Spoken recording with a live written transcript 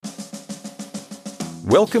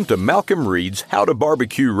Welcome to Malcom Reed's How to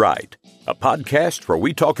Barbecue Right, a podcast where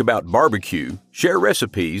we talk about barbecue, share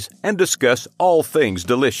recipes, and discuss all things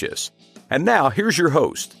delicious. And now, here's your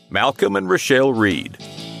host, Malcom and Rachelle Reed.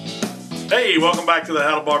 Hey, welcome back to the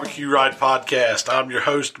How to Barbecue Right podcast. I'm your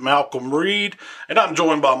host, Malcom Reed, and I'm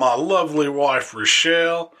joined by my lovely wife,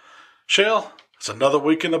 Rachelle. Rachelle, it's another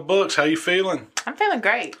week in the books. How you feeling? I'm feeling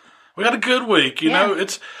great. We had a good week. You know,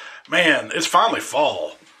 it's finally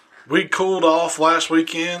fall. We cooled off last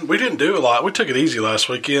weekend. We didn't do a lot. We took it easy last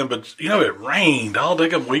weekend, but, you know, it rained all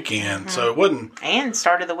day weekend, so it wasn't... And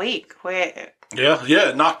start of the week. Yeah,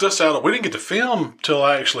 it knocked us out. We didn't get to film till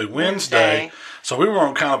actually Wednesday, so we were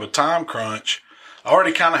on kind of a time crunch. I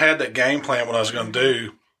already kind of had that game plan what I was going to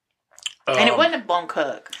do. And it wasn't a blown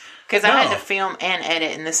cook, because I had to film and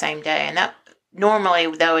edit in the same day, and that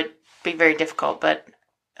normally, that would be very difficult, but...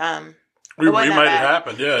 We made it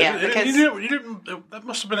happen, yeah. That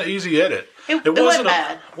must have been an easy edit. It wasn't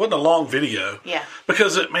bad. Wasn't a long video. Yeah.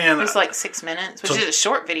 Because it was like 6 minutes, which is a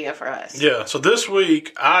short video for us. Yeah. So this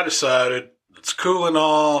week I decided it's cooling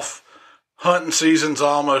off. Hunting season's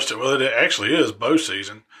almost, well, it actually is bow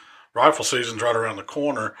season. Rifle season's right around the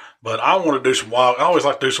corner. But I want to do I always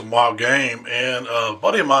like to do some wild game. And a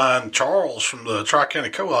buddy of mine, Charles from the Tri-County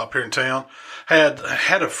Co-op here in town, had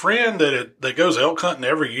a friend that goes elk hunting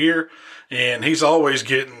every year. And he's always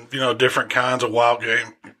getting, different kinds of wild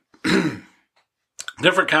game, and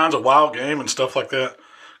stuff like that.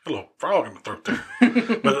 Got a little frog in my throat there.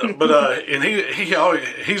 And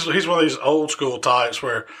he's one of these old school types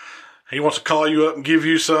where he wants to call you up and give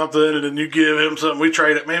you something, and then you give him something. We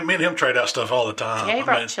trade it. Me and him trade out stuff all the time. Yeah, he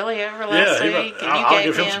brought chili over last week. I'll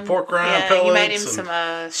give him some pork rind pellets. You made him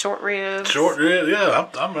some short ribs. Short ribs, yeah.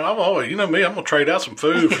 I'm always, me, I'm going to trade out some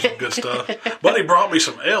food for some good stuff. But he brought me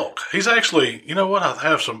some elk. He's actually, he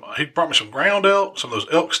brought me some ground elk, some of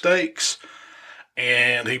those Elk Steaks,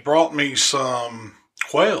 and he brought me some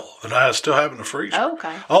quail that I still have in the freezer. Oh,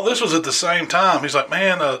 okay. All this was at the same time. He's like,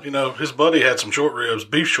 man, his buddy had some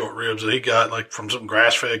beef short ribs that he got like from some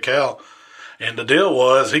grass-fed cow. And the deal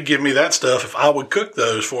was he'd give me that stuff if I would cook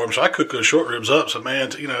those for him. So I cooked those short ribs up. So,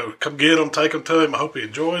 man, come get them, take them to him. I hope he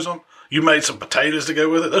enjoys them. You made some potatoes to go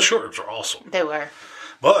with it. Those short ribs are awesome. They were.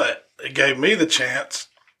 But it gave me the chance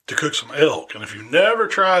to cook some elk. And if you've never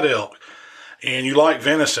tried elk and you like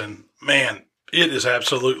venison, man, it is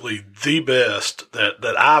absolutely the best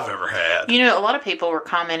that I've ever had. A lot of people were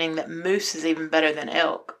commenting that moose is even better than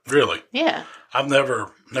elk. Really? Yeah. I've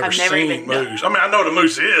never seen moose. I mean, I know what a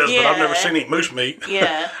moose is, but I've never seen any moose meat.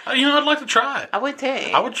 Yeah. I'd like to try it. I would too.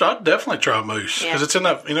 I'd definitely try moose because it's in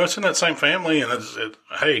that, it's in that same family, and the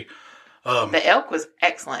elk was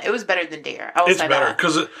excellent. It was better than deer. I better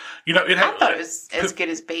because I thought it was as good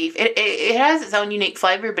as beef. It has its own unique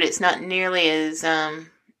flavor, but it's not nearly as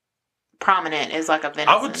prominent as like a venison.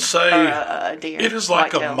 I would say a deer. It is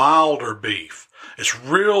like a milder beef. It's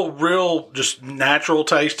real, just natural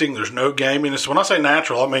tasting. There's no gaminess. When I say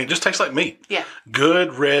natural, I mean it just tastes like meat. Yeah.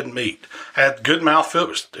 Good red meat. Had good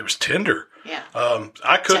mouthfeel. It was tender. Yeah.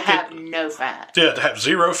 I cooked to have no fat. Yeah, to have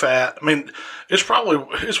zero fat. I mean, it's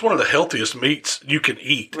one of the healthiest meats you can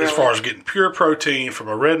eat as far as getting pure protein from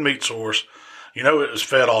a red meat source. It was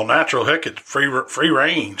fed all natural. Heck, it's free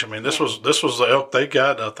range. I mean, this was the elk they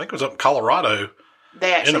got. I think it was up in Colorado.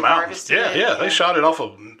 They actually in the mountains. harvested it. Yeah. They shot it off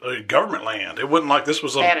of government land. It wasn't like this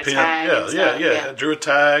was a pen. Yeah. Drew a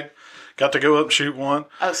tag. Got to go up and shoot one.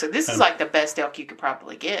 Oh, so this is like the best elk you could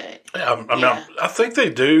probably get. Yeah, I think they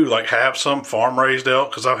do like have some farm raised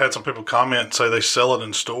elk because I've had some people comment and say they sell it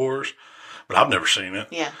in stores. But I've never seen it.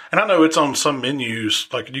 Yeah. And I know it's on some menus.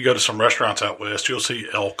 Like you go to some restaurants out west, you'll see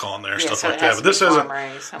elk on there, stuff like that. But this isn't.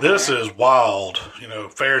 This is wild.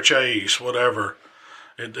 Fair chase, whatever.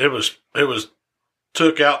 It was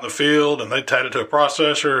took out in the field, and they tied it to a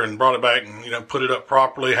processor and brought it back and put it up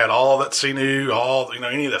properly. Had all that sinew,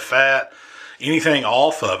 any of the fat, anything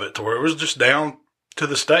off of it, to where it was just down to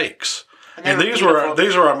the steaks. And these were,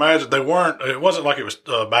 I imagine, they weren't, it wasn't like it was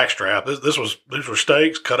backstrap. These were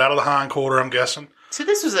steaks cut out of the hindquarter, I'm guessing. So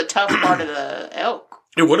this was a tough part of the elk.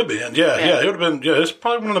 It would have been, yeah. It would have been, it's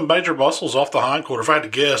probably one of the major muscles off the hindquarter, if I had to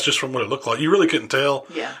guess, just from what it looked like. You really couldn't tell.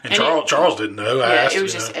 Yeah. And Charles didn't know. It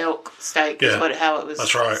was just elk steak is how it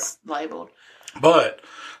was labeled. But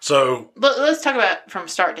let's talk about from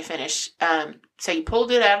start to finish. So you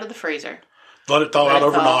pulled it out of the freezer. Let it thaw out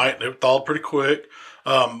overnight. It thawed pretty quick.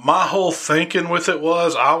 My whole thinking with it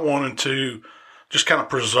was I wanted to just kind of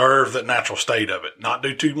preserve that natural state of it, not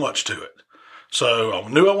do too much to it. So I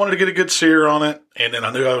knew I wanted to get a good sear on it, and then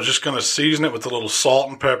I knew I was just going to season it with a little salt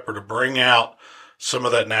and pepper to bring out some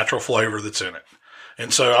of that natural flavor that's in it.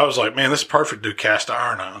 And so I was like, man, this is perfect to do cast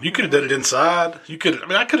iron on. You could have did it inside.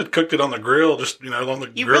 I could have cooked it on the grill, just, on the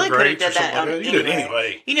grill grates or something like that. You did it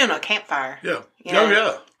anyway. You know, a campfire. Yeah. Oh,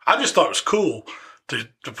 yeah. I just thought it was cool to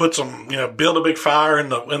put some, build a big fire in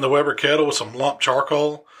the Weber kettle with some lump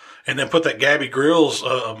charcoal, and then put that Gabby Grills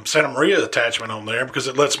Santa Maria attachment on there, because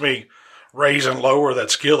it lets me raise and lower that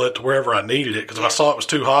skillet to wherever I needed it. Because if I saw it was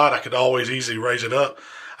too hot, I could always easily raise it up.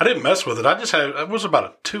 I didn't mess with it. It was about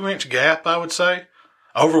a 2-inch gap, I would say,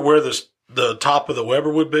 over where the top of the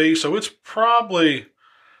Weber would be. So it's probably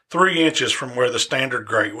 3 inches from where the standard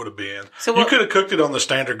grate would have been. So you could have cooked it on the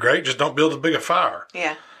standard grate, just don't build a bigger fire.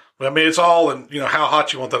 Yeah. But it's all in, how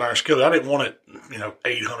hot you want that iron skillet. I didn't want it,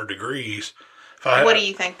 800 degrees. What do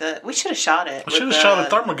you think we should have shot it? We should have shot a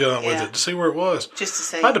thermogun with it to see where it was. Just to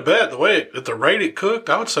see. If I had to bet, at the rate it cooked,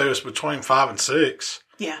 I would say it was between 5 and 6.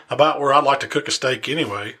 Yeah. About where I'd like to cook a steak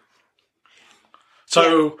anyway.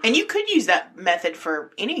 So, and you could use that method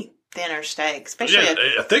for any thinner steak, especially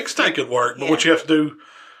a thick steak could work. But what you have to do,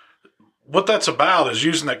 what that's about, is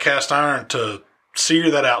using that cast iron to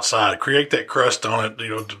sear that outside, create that crust on it.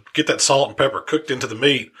 To get that salt and pepper cooked into the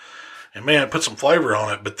meat, and man, put some flavor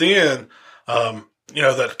on it. But then,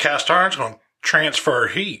 that cast iron's going to transfer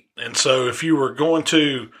heat, and so if you were going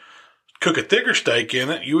to cook a thicker steak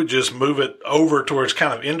in it, you would just move it over to where it's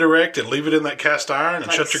kind of indirect and leave it in that cast iron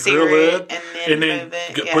and shut your grill lid, and then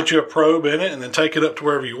put you a probe in it, and then take it up to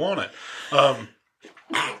wherever you want it.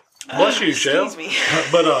 Bless you, Shell. Excuse me.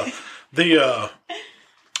 But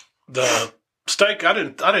the steak, I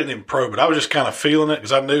didn't even probe it. I was just kind of feeling it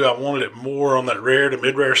because I knew I wanted it more on that rare to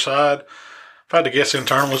mid-rare side. If I had to guess,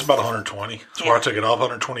 internal was about 120. That's where I took it off,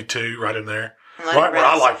 122, right in there. Right where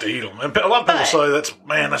I like to eat them. And a lot of people say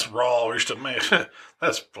that's raw. Or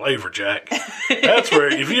that's flavor, Jack. That's where,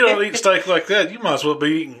 if you don't eat steak like that, you might as well be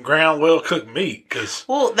eating ground, well-cooked meat.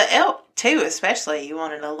 The elk, too, especially, you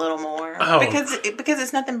want it a little more. Because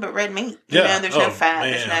it's nothing but red meat. There's no fat.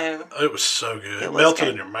 Man. It was so good. It melted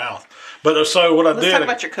in your mouth. But so what Let's talk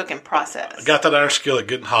about your cooking process. I got that iron skillet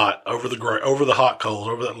getting hot over the hot coals,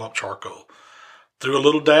 over that lump charcoal. Threw a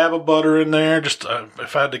little dab of butter in there. Just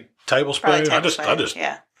if I had to tablespoon, I just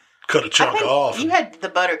cut a chunk off. You had the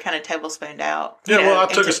butter kind of tablespooned out. Yeah, I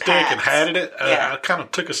took a stick and hatted it. I kind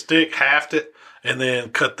of took a stick, halved it, and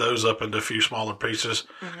then cut those up into a few smaller pieces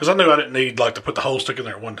because I knew I didn't need to put the whole stick in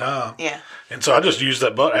there at one time. Yeah, and so I just used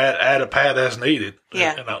that butter, add a pat as needed.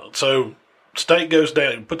 Yeah, so steak goes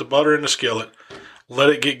down. You put the butter in the skillet. Let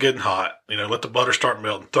it get good and hot. Let the butter start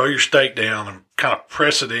melting. Throw your steak down and kind of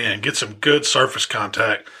press it in. Get some good surface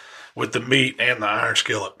contact with the meat and the iron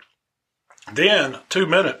skillet. Then, 2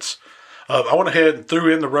 minutes, I went ahead and threw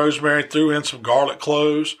in the rosemary, threw in some garlic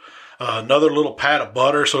cloves, another little pat of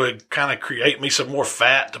butter so it kind of create me some more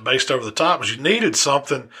fat to baste over the top, because you needed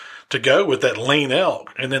something to go with that lean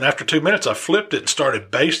elk. And then after 2 minutes, I flipped it and started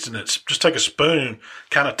basting it. Just take a spoon,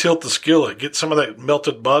 kind of tilt the skillet, get some of that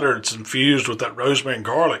melted butter that's infused with that rosemary and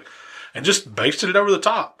garlic, and just basted it over the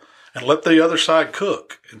top and let the other side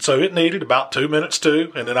cook. And so it needed about 2 minutes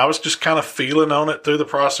too. And then I was just kind of feeling on it through the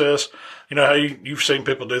process. You know how you've seen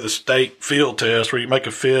people do the steak field test where you make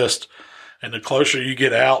a fist, and the closer you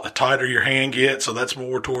get out, the tighter your hand gets. So that's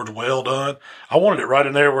more towards well done. I wanted it right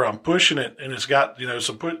in there where I'm pushing it, and it's got,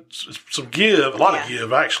 some give, a lot of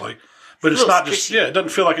give actually, but it's not just, it doesn't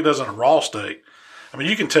feel like it does in a raw steak. I mean,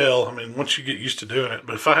 you can tell, once you get used to doing it,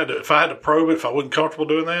 but if I had to probe it, if I wasn't comfortable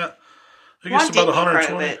doing that, I guess about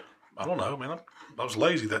 120. I don't know, man. I was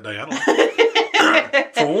lazy that day. I don't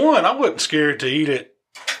know. For one, I wasn't scared to eat it.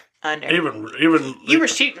 Under. Even you were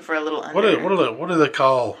shooting for a little under. What do they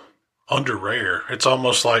call under rare? It's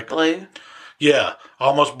almost like blue. Yeah,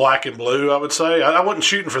 almost black and blue, I would say. I wasn't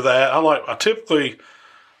shooting for that. I typically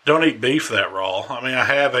don't eat beef that raw. I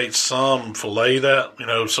have ate some filet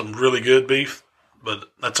that, some really good beef,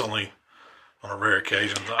 but that's only on a rare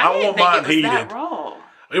occasion. I won't mind heated. That raw.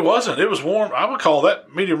 It wasn't. It was warm. I would call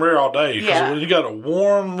that medium rare all day. Because when you got a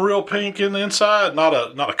warm, real pink in the inside, not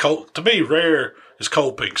a cold. To me, rare is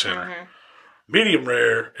cold pink center. Mm-hmm. Medium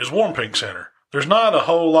rare is warm pink center. There's not a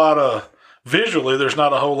whole lot of, visually, there's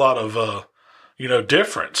not a whole lot of,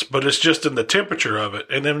 difference, but it's just in the temperature of it.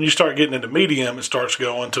 And then when you start getting into medium, it starts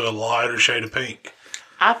going to a lighter shade of pink.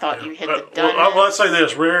 I thought you hit the done. Well, let's say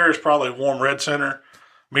this. Rare is probably warm red center.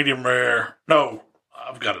 Medium rare, no,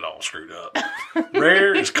 I've got it all screwed up.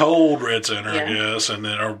 Rare is cold red center, I guess, and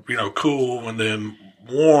then, cool, and then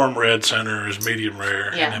warm red center is medium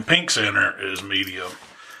rare, and then pink center is medium.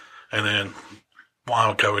 And then, why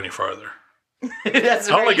don't go any further? That's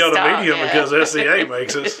I only go to medium because SCA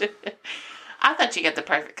makes it. I thought you got the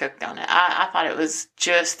perfect cooked on it. I thought it was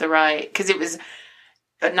just the right, because it was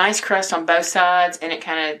a nice crust on both sides, and it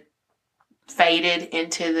kind of faded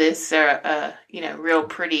into this, real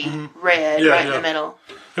pretty red in the middle.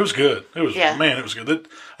 It was good. It was, man, it was good.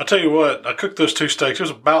 I tell you what, I cooked those 2 steaks. It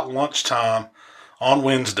was about lunchtime on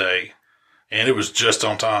Wednesday, and it was just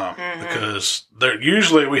on time because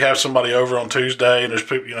usually we have somebody over on Tuesday, and there's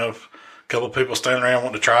people, a couple of people standing around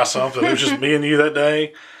wanting to try something. It was just me and you that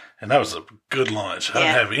day, and that was a good lunch. I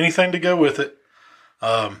didn't have anything to go with it.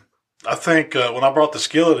 I think when I brought the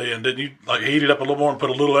skillet in, didn't you heat it up a little more and put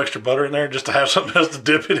a little extra butter in there just to have something else to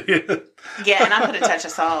dip it in? Yeah, and I put a touch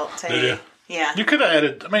of salt too. Did you? Yeah. You could have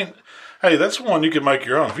added, hey, that's one you can make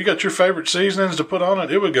your own. If you got your favorite seasonings to put on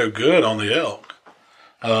it, it would go good on the elk.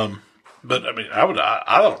 But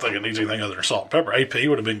I don't think it needs anything other than salt and pepper. AP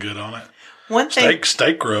would have been good on it. One thing,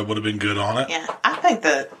 steak rub would have been good on it. Yeah, I think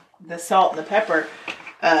the salt and the pepper.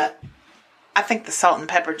 I think the salt and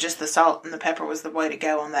pepper, just the salt and the pepper, was the way to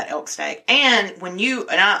go on that elk steak. And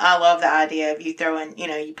I love the idea of you throwing,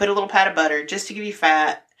 you put a little pat of butter just to give you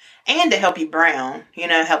fat and to help you brown,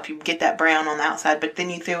 help you get that brown on the outside. But then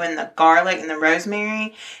you threw in the garlic and the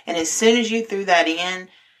rosemary, and as soon as you threw that in,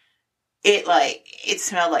 it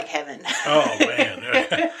smelled like heaven. Oh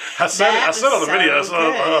man! I said on the video.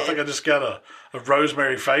 I think I just got a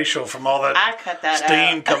rosemary facial from all that, I cut that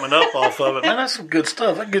steam out. coming up off of it. Man, that's some good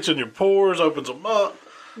stuff. That gets in your pores, opens them up.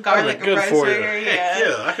 Garlic and rosemary, for you.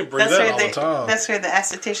 Yeah, I could breathe that all the time. That's where the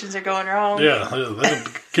estheticians are going wrong. Yeah, they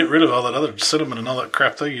can get rid of all that other cinnamon and all that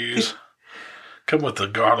crap they use. Come with the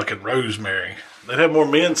garlic and rosemary. They'd have more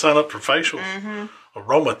men sign up for facial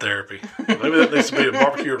aromatherapy. Maybe that needs to be a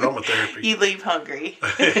barbecue aromatherapy. You leave hungry.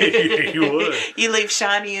 You would. You leave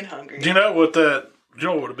shiny and hungry. Do you know what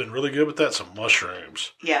would have been really good with that? Some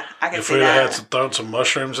mushrooms. Yeah, I can see that. If we had thrown some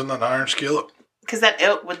mushrooms in that iron skillet. Because that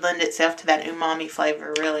elk would lend itself to that umami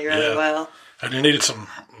flavor really, really well. And you needed some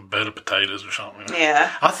better potatoes or something.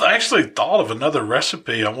 Yeah. I actually thought of another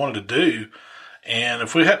recipe I wanted to do. And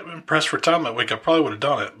if we hadn't been pressed for time that week, I probably would have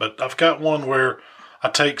done it. But I've got one where I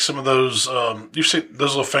take some of those, you see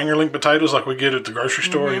those little fingerling potatoes like we get at the grocery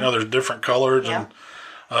store? There's different colors. Yeah.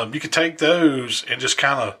 And you could take those and just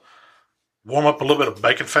kind of warm up a little bit of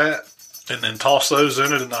bacon fat and then toss those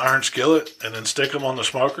in it in the iron skillet and then stick them on the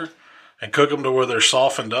smoker and cook them to where they're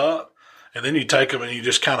softened up. And then you take them and you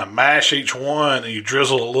just kind of mash each one and you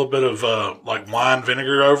drizzle a little bit of wine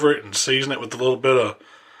vinegar over it and season it with a little bit of,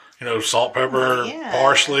 salt, pepper,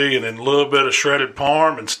 parsley, and then a little bit of shredded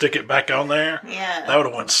parm and stick it back on there. Yeah. That would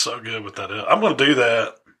have went so good with that. I'm going to do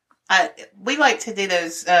that. We like to do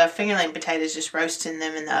those fingerling potatoes, just roasting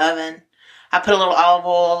them in the oven. I put a little olive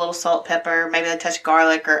oil, a little salt, pepper, maybe a touch of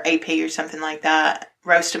garlic or AP or something like that.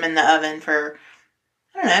 Roast them in the oven for,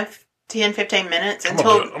 10, 15 minutes. I'm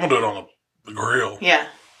going to do it on the grill. Yeah.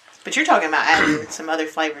 But you're talking about adding some other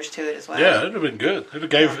flavors to it as well. Yeah, it would have been good.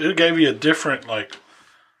 It gave you a different,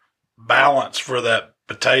 balance for that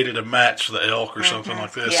potato to match the elk or something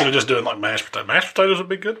like that. Instead of just doing mashed potatoes. Mashed potatoes would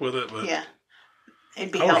be good with it. But yeah.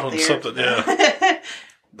 It'd be healthier. Something,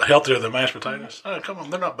 healthier than mashed potatoes. Oh, come on.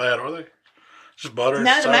 They're not bad, are they? Just butter.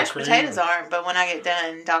 No, the mashed potatoes aren't, but when I get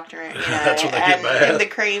done doctoring, that's when they get bad. And the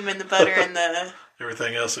cream and the butter and the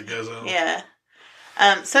everything else that goes on. Yeah.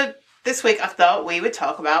 So this week I thought we would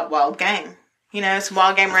talk about wild game. Some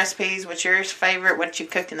wild game recipes. What's your favorite? What you've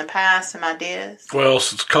cooked in the past? Some ideas? Well,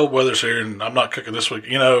 since cold weather's here and I'm not cooking this week,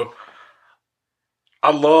 that's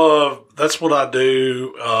what I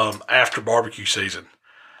do after barbecue season.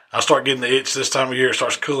 I start getting the itch this time of year. It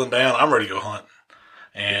starts cooling down. I'm ready to go hunting.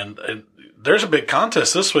 And there's a big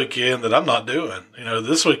contest this weekend that I'm not doing.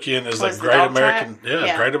 This weekend is the Great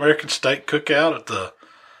American Steak Cookout at the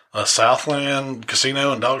Southland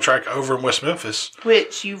Casino and Dog Track over in West Memphis.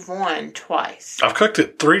 Which you've won twice. I've cooked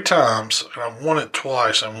it 3 times, and I've won it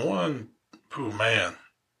twice. And one, oh man,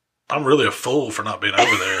 I'm really a fool for not being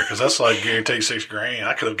over there because that's guaranteed $6,000.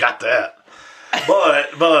 I could have got that.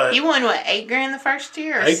 But you won what, $8,000 the first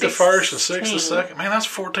year? Or 8 the first and 6 the second. Man, that's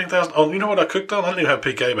 $14,000. Oh, you know what I cooked on? I didn't even have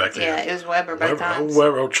PK back there. Yeah, it was Weber both times.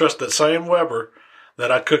 Weber, trust that same Weber that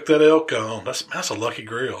I cooked that elk on. That's a lucky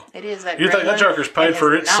grill. It is that. You think that joker's paid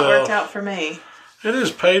for itself? Not worked out for me. It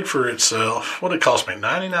is paid for itself. What did it cost me?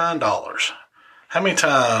 $99. How many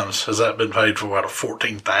times has that been paid for out of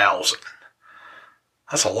 14,000?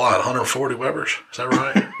 That's a lot. 140 Webers. Is that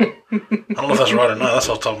right? I don't know if that's right or not. That's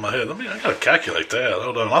off the top of my head. I got to calculate that.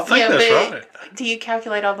 Hold on. I think that's right. Do you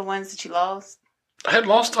calculate all the ones that you lost? I don't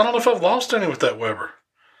know if I've lost any with that Weber.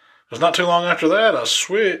 It was not too long after that I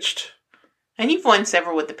switched. And you've won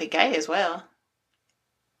several with the PK as well.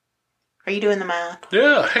 Are you doing the math?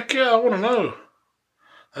 Yeah. Heck yeah. I want to know.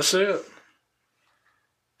 That's it.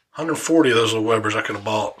 140 of those little Webers I could have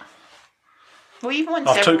bought. Well, you've won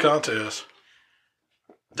off several. 2 contests.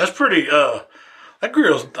 That's pretty.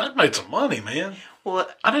 That made some money, man. Well,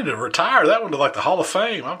 I need to retire that one to like the Hall of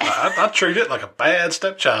Fame. I treat it like a bad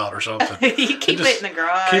stepchild or something. you keep it in the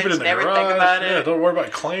garage. Keep it in the never garage. Think about Yeah, it. don't worry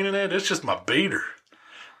about cleaning it. It's just my beater.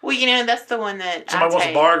 Well, that's the one that Somebody wants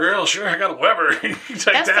a bar grill? Sure, I got a Weber. You take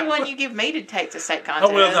that's that the one you give me to take to state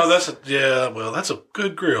contest. Oh, well, no, that's a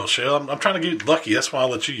good grill, Shell. I'm trying to get lucky. That's why I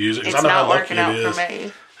let you use it. It's I know not how lucky working out it is. for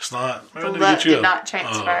me. It's not. The luck did not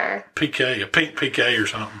transfer. A pink PK or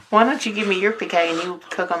something. Why don't you give me your PK and you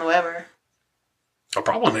cook on the Weber? I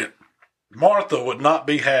probably need. Martha would not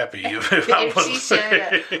be happy if I If was. she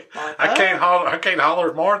said, I can't holler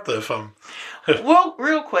at Martha if I'm. Well,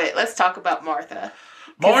 real quick, let's talk about Martha.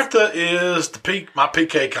 Martha is my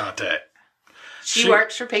PK contact. She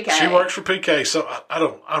works for PK. She works for PK, so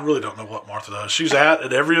I really don't know what Martha does. She's out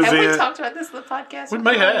at every event. Have we talked about this in the podcast? We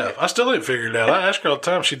may have. I still ain't figured it out. I ask her all the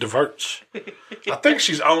time. She diverts. I think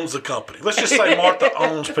she owns the company. Let's just say Martha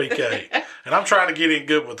owns PK, and I'm trying to get in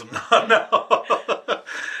good with them. No.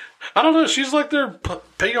 I don't know. She's like their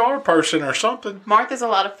PR person or something. Martha's a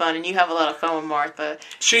lot of fun, and you have a lot of fun with Martha.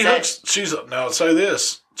 Now I'll say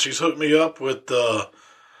this. She's hooked me up with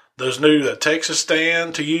those that Texas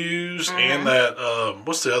stand to use, and that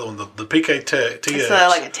what's the other one? The PK TX. It's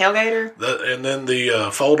like a tailgater. And then the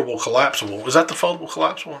foldable collapsible. Was that the foldable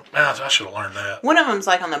collapsible one? I should have learned that. One of them's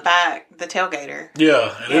like on the back, the tailgater.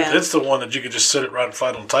 Yeah, and it's the one that you could just sit it right and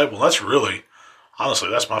flat on the table. And that's really, honestly,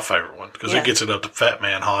 that's my favorite one because it gets it up to fat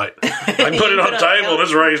man height. I can put it on the table and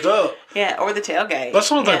it's raised up. Yeah, or the tailgate. That's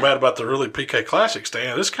the one thing bad about the really PK Classic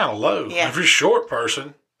stand. It's kind of low. Yeah. If you're a short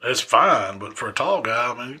person, it's fine. But for a tall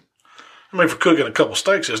guy, I mean, for cooking a couple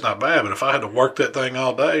steaks, it's not bad. But if I had to work that thing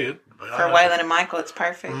all day, for Waylon and Michael, it's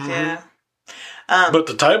perfect. Mm-hmm. Yeah. But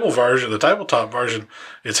the tabletop version,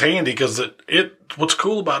 it's handy because what's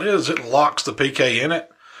cool about it is it locks the PK in it.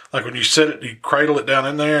 Like when you set it, you cradle it down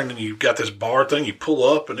in there, and then you've got this bar thing you pull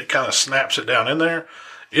up, and it kind of snaps it down in there.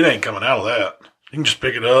 It ain't coming out of that. You can just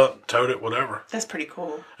pick it up, tote it, whatever. That's pretty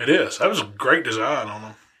cool. It is. That was a great design on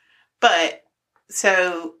them. But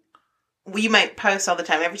so we make posts all the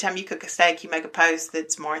time. Every time you cook a steak, you make a post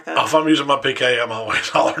that's Martha. If I'm using my PK, I'm always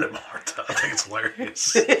hollering at Martha. I think it's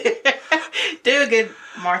hilarious. Do a good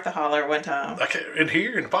Martha holler one time. In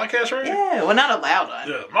the podcast right? Yeah, well, not a loud one.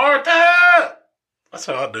 Yeah, Martha! That's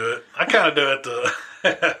how I do it. I kind of do it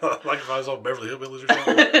like if I was on Beverly Hillbillies or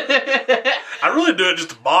something. I really do it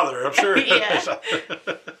just to bother her, I'm sure. Yeah.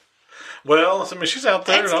 Well, she's out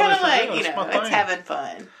there. It's kind of like, it's having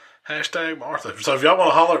fun. Hashtag Martha. So if y'all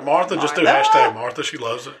want to holler at Martha, just do hashtag Martha. She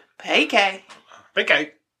loves it. PK.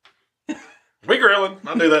 PK. We grilling.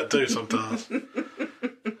 I do that too sometimes.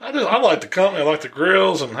 I like the company. I like the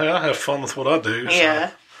grills, and I have fun with what I do.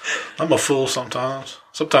 Yeah. So I'm a fool sometimes.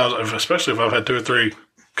 Sometimes, especially if I've had 2 or 3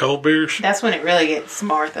 cold beers. That's when it really gets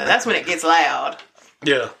Martha. That's when it gets loud.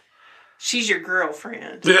 Yeah. She's your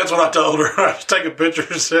girlfriend. See, that's what I told her. I was taking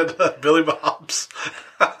pictures and said, Billy Bob's.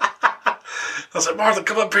 I said, Martha,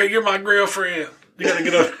 come up here. You're my girlfriend. You got to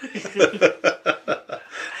get up.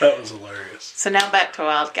 That was hilarious. So now back to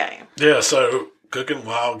Wild Game. Yeah, so cooking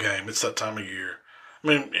wild game. It's that time of year. I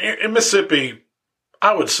mean, in Mississippi,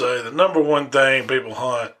 I would say the number one thing people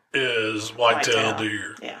hunt is whitetail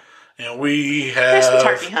deer. Yeah. And we have... There's some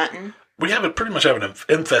turkey hunting. We pretty much have an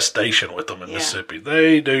infestation with them in Mississippi.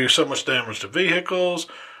 They do so much damage to vehicles.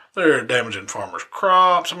 They're damaging farmers'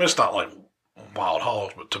 crops. I mean, it's not like wild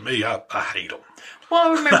hogs, but to me, I hate them.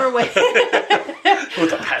 Well, I remember when...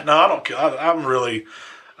 No, I don't kill.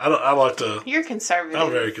 I like to... You're conservative.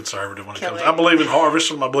 I'm very conservative when it comes. I believe in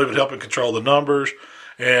harvesting. I believe in helping control the numbers.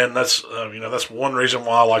 And that's that's one reason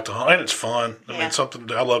why I like to hunt. And it's fun. I mean,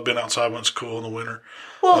 I love being outside when it's cool in the winter.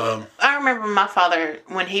 Well, I remember my father,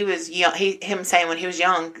 when he was young, him saying when he was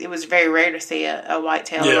young, it was very rare to see a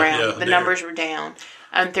whitetail around. Yeah, the numbers were down.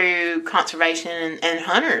 And through conservation and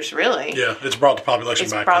hunters, really. Yeah, it's brought the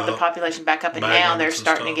population back up. And now they're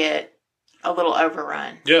starting to get a little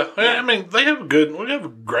overrun. Yeah. I mean, we have a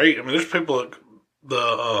great, there's people,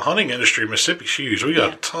 the hunting industry in Mississippi's huge. We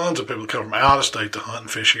got tons of people that come from out of state to hunt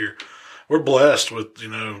and fish here. We're blessed with,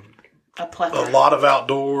 a lot of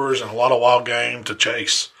outdoors and a lot of wild game to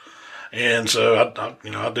chase. And so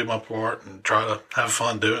I do my part and try to have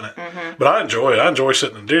fun doing it. Mm-hmm. But I enjoy it. I enjoy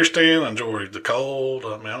sitting in a deer stand. I enjoy the cold.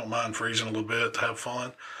 I don't mind freezing a little bit to have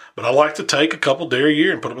fun. But I like to take a couple deer a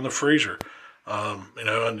year and put them in the freezer.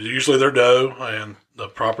 And usually they're doe, and the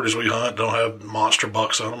properties we hunt don't have monster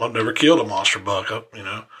bucks on them. I've never killed a monster buck,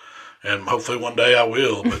 and hopefully one day I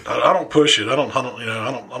will. But I don't push it. I don't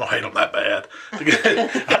hate them that bad.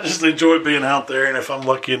 I just enjoy being out there, and if I'm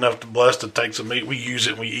lucky enough to blessed to take some meat, we use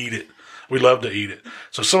it and we eat it. We love to eat it.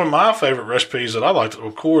 So some of my favorite recipes that I like to,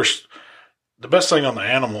 of course, the best thing on the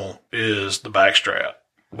animal is the backstrap.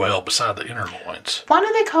 Well, beside the inner loins. Why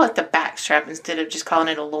do they call it the backstrap instead of just calling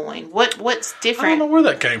it a loin? What's different? I don't know where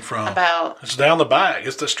that came from. About it's down the back.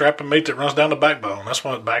 It's the strap of meat that runs down the backbone. That's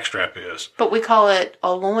what a backstrap is. But we call it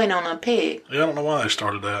a loin on a pig. Yeah, I don't know why they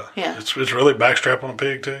started that. Yeah, it's really backstrap on a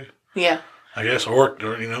pig too. Yeah, I guess, or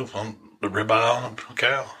on the ribeye on a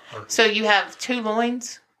cow. So you have 2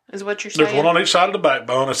 loins. Is what you're saying? There's one on each side of the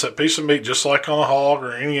backbone. It's that piece of meat, just like on a hog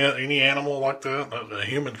or any animal like that. A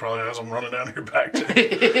human probably has them running down your back too.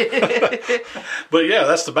 But yeah,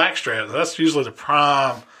 that's the backstrap. That's usually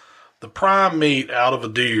the prime meat out of a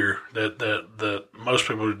deer that most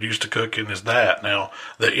people are used to cooking is that. Now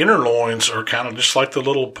the inner loins are kind of just like the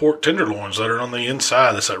little pork tenderloins that are on the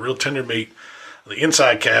inside. That's that real tender meat. The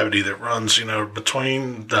inside cavity that runs,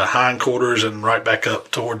 between the hindquarters and right back up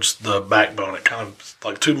towards the backbone. It kind of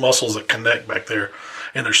like 2 muscles that connect back there,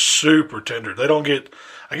 and they're super tender. They don't get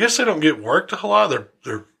worked a whole lot.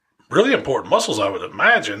 They're really important muscles, I would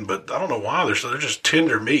imagine, but I don't know why. They're just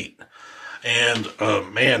tender meat. And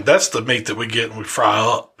man, that's the meat that we get and we fry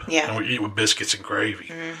up. Yeah. And we eat with biscuits and gravy.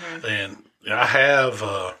 Mm-hmm. And I have.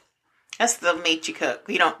 That's the meat you cook.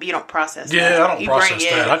 You don't process that. Yeah, I don't process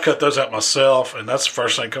that. I cut those out myself, and that's the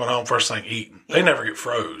first thing coming home, first thing eating. Yeah. They never get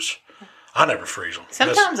froze. I never freeze them.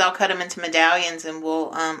 Sometimes I'll cut them into medallions, and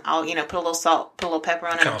I'll put a little salt, put a little pepper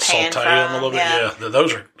on them, kind of saute them a little bit. Yeah,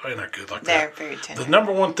 those are they're good like that. They're very tender. The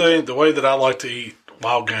number one thing, the way that I like to eat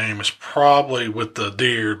wild game is probably with the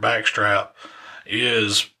deer backstrap,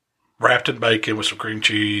 is wrapped in bacon with some cream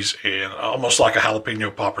cheese and almost like a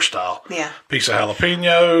jalapeno popper style. Yeah. Piece of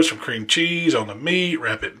jalapeno, some cream cheese on the meat,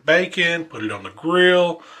 wrap it in bacon, put it on the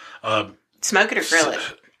grill. Smoke it or grill it?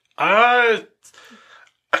 I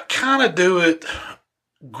kind of do it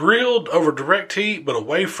grilled over direct heat, but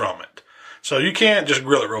away from it. So you can't just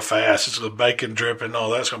grill it real fast. It's the bacon dripping and all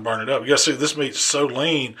that's going to burn it up. You got to see this meat's so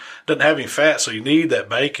lean, doesn't have any fat, so you need that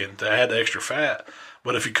bacon to add the extra fat.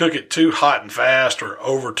 But if you cook it too hot and fast or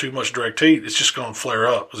over too much direct heat, it's just going to flare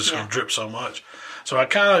up because it's going to drip so much. So I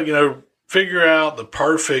kind of, figure out the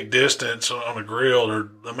perfect distance on a grill or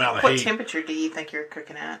the amount of heat. What temperature do you think you're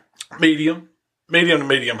cooking at? Medium to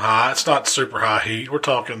medium high. It's not super high heat. We're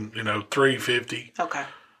talking, 350. Okay.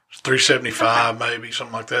 375 maybe,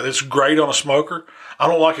 something like that. It's great on a smoker. I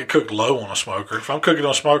don't like it cooked low on a smoker. If I'm cooking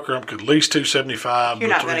on a smoker, I'm at least 275. You're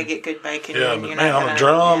not going to get good bacon. Yeah, but man, on a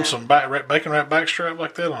drum, some bacon wrap backstrap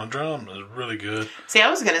like that on a drum is really good. See, I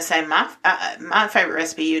was going to say my favorite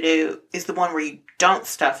recipe you do is the one where you don't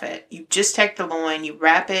stuff it. You just take the loin, you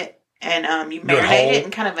wrap it, and you marinate it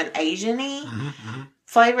in kind of an Asian-y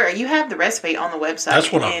flavor. You have the recipe on the website.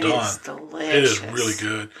 That's what I've done. It is delicious. It is really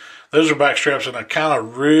good. Those are back straps, and I kind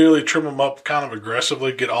of really trim them up kind of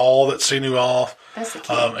aggressively, get all that sinew off. That's the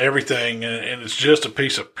key. Everything, and it's just a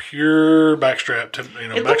piece of pure backstrap.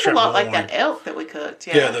 It looks a lot like that elk that we cooked.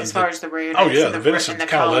 Yeah, as far as the rear. Oh yeah, the venison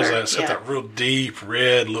kind of does that. It's got that real deep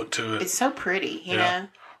red look to it. It's so pretty, you know.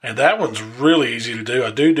 And that one's really easy to do.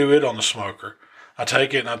 I do it on the smoker. I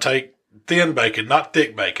take it and I take thin bacon, not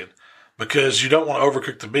thick bacon, because you don't want to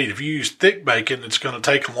overcook the meat. If you use thick bacon, it's going to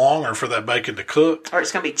take longer for that bacon to cook. Or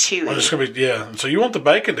it's going to be chewy. Or it's going to be, And so you want the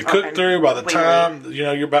bacon to cook through by the time,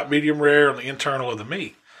 you're about medium rare on the internal of the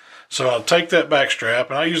meat. So I'll take that back strap,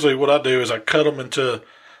 and what I do is I cut them into,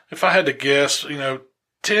 if I had to guess,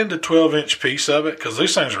 10 to 12 inch piece of it, because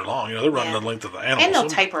these things are long, they're running the length of the animal. And they'll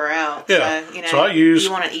taper out. Yeah. So I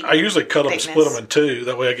usually cut them, split them in two.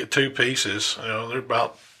 That way I get two pieces. They're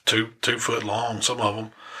about two foot long, some of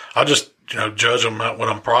them. I just, judge them when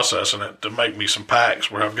I'm processing it to make me some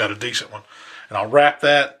packs where I've got a decent one. And I'll wrap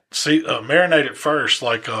that, marinate it first.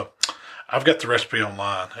 Like, I've got the recipe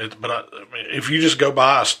online. If you just go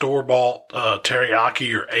buy a store-bought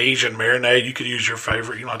teriyaki or Asian marinade, you could use your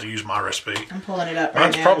favorite. You don't have to use my recipe. I'm pulling it up right now.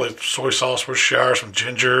 Mine's probably soy sauce, Worcestershire, some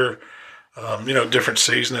ginger, different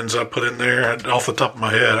seasonings I put in there. Off the top of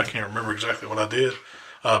my head, I can't remember exactly what I did.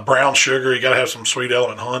 Brown sugar, you got to have some sweet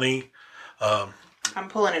element honey. I'm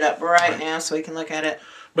pulling it up right now so we can look at it.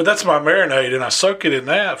 But that's my marinade, and I soak it in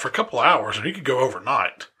that for a couple hours, and you could go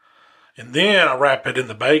overnight. And then I wrap it in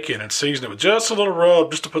the bacon and season it with just a little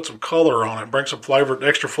rub just to put some color on it, bring some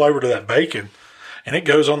extra flavor to that bacon. And it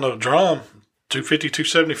goes on the drum, 250,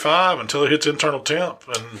 275 until it hits internal temp.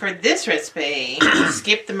 And for this recipe, you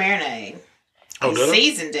skipped the marinade. Oh, did I?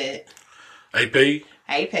 Seasoned it. AP?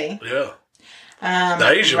 Yeah. The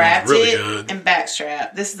Asian one's really good. And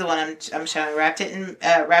backstrap. This is the one I'm showing. Wrapped it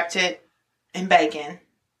in bacon.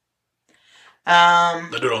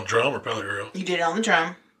 They do it on drum or pellet grill? You did it on the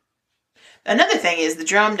drum. Another thing is the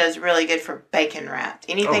drum does really good for bacon wrapped.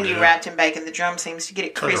 Anything you wrapped in bacon, the drum seems to get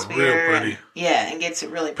it crispier. Real pretty. And gets it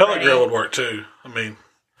really pretty. Pellet grill would work too. I mean,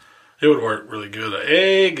 it would work really good. An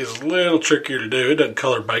egg is a little trickier to do. It doesn't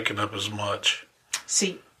color bacon up as much.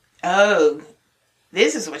 See,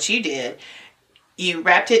 this is what you did. You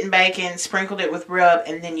wrapped it in bacon, sprinkled it with rub,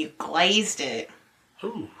 and then you glazed it.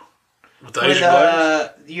 Ooh. With the Asian glaze?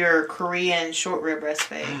 Your Korean short rib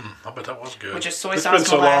recipe. I bet that was good. Which is soy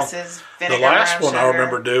sauce, molasses, vinegar, the last brown one sugar, I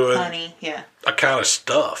remember doing, honey, I kind of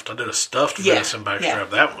stuffed. I did a stuffed venison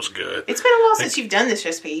backstrap. That was good. It's been a while since you've done this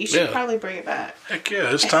recipe. You should probably bring it back. Heck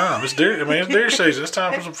yeah, it's time. It's deer. I mean, it's deer season. It's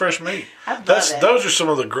time for some fresh meat. Those are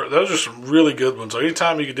some really good ones. So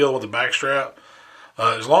anytime you can deal with the backstrap,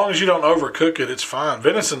 as long as you don't overcook it, it's fine.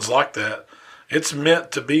 Venison's like that. It's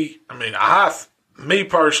meant to be. I mean, me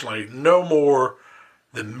personally, no more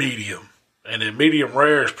than medium. And then medium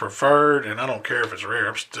rare is preferred, and I don't care if it's rare.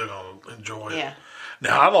 I'm still going to enjoy it. Yeah.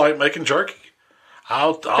 Now, I like making jerky.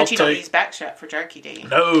 But you don't use backstrap for jerky, do you?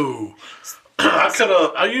 No.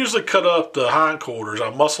 I usually cut up the hindquarters.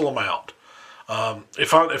 I muscle them out.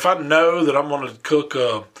 If I know that I'm going to cook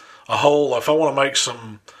a whole, if I want to make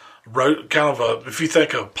some if you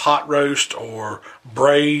think of pot roast or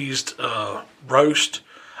braised roast,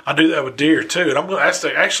 I do that with deer too. And I'm going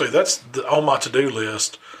to actually that's on my to-do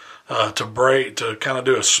list to kind of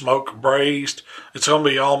do a smoke braised. It's going to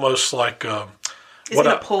be almost like is it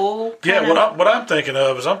a pull? Yeah, what I'm thinking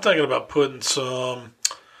of is I'm thinking about putting some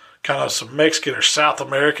Mexican or South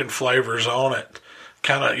American flavors on it.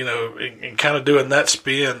 Kind of, and kind of doing that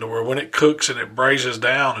spin to where when it cooks and it braises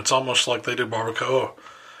down, it's almost like they do barbacoa.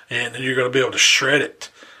 And then you're going to be able to shred it.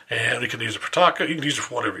 And you can use it for taco. You can use it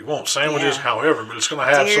for whatever you want. Sandwiches, however. But it's going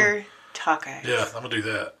to have deer tacos. Yeah, I'm going to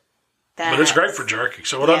do that. But it's great for jerky.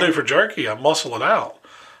 So what I do for jerky, I muscle it out.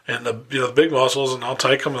 And the big muscles, and I'll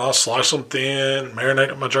take them and I'll slice them thin, marinate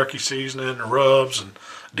with my jerky seasoning and rubs, and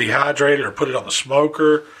dehydrate it or put it on the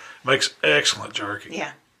smoker. It makes excellent jerky.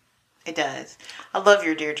 Yeah, it does. I love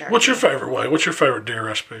your deer jerky. What's your favorite way? What's your favorite deer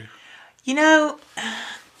recipe?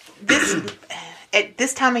 At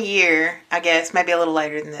this time of year, I guess, maybe a little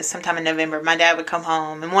later than this, sometime in November, my dad would come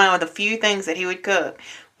home, and one of the few things that he would cook,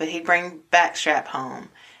 but he'd bring backstrap home,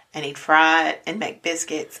 and he'd fry it and make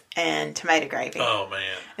biscuits and tomato gravy. Oh,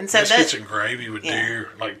 man. And so biscuits and gravy with deer.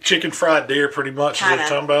 Like chicken fried deer, pretty much, is what you're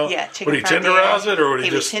talking about? Yeah, chicken fried deer. Would he tenderize it, or would he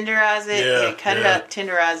just... He would tenderize it, he'd cut it up,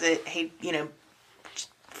 tenderize it, he'd,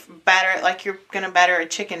 batter it like you're going to batter a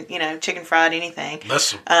chicken, chicken fried anything.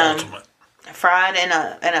 That's ultimate. Fried in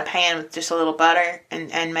a pan with just a little butter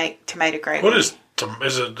and make tomato gravy. What is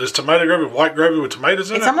tomato gravy white gravy with tomatoes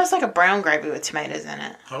in it? It's almost like a brown gravy with tomatoes in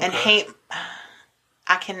it. Okay.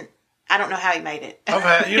 And I don't know how he made it. I've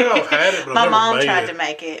had it, but my mom tried to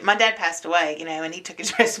make it. My dad passed away, and he took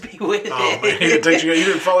his recipe with it. Oh, man. He didn't teach you. You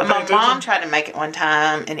didn't follow my mom tried to make it one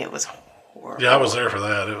time, and it was horrible. Yeah, I was there for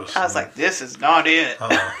that. I was like, this is not it.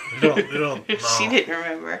 You don't no. She didn't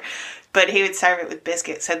remember. But he would serve it with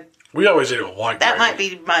biscuits. So we always eat it with white gravy. That might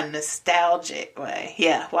be my nostalgic way.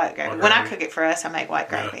 Yeah, white gravy. When I cook it for us, I make white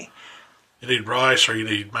gravy. You need rice or you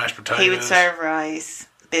need mashed potatoes. He would serve rice,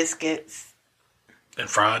 biscuits. And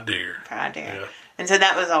fried deer. Yeah. And so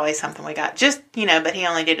that was always something we got. Just, but he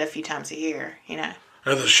only did it a few times a year, And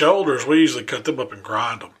the shoulders, we usually cut them up and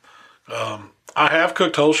grind them. I have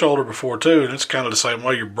cooked whole shoulder before, too, and it's kind of the same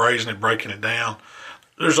way. You're braising it, breaking it down.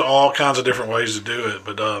 There's all kinds of different ways to do it,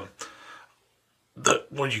 but...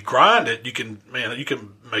 when you grind it, you can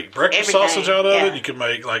make breakfast sausage out of it. You can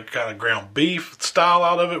make like kind of ground beef style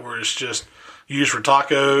out of it, where it's just used for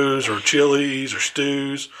tacos or chilies or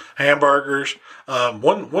stews, hamburgers.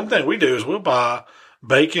 One thing we do is we'll buy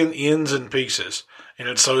bacon ends and pieces, and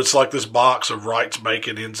it's like this box of Wright's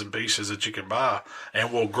bacon ends and pieces that you can buy,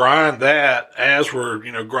 and we'll grind that as we're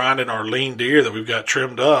grinding our lean deer that we've got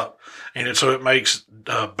trimmed up, and it makes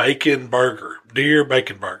deer bacon burger.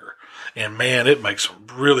 And man, it makes some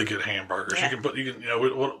really good hamburgers. Yeah.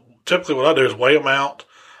 Typically what I do is weigh them out,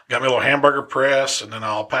 got me a little hamburger press, and then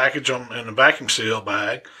I'll package them in a vacuum seal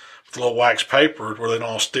bag with a little wax paper where they don't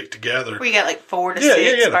all stick together. We got like 4 to 6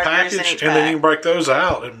 burgers the package, in each and then you can break those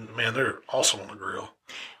out, and man, they're awesome on the grill.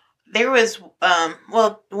 There was,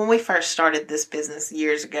 when we first started this business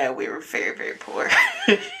years ago, we were very, very poor.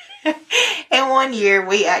 And one year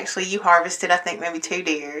you harvested, I think, maybe 2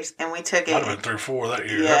 deers, and we took it. I'd have been 3 or 4 that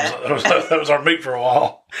year. Yeah. That was our meat for a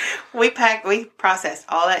while. We processed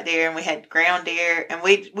all that deer, and we had ground deer, and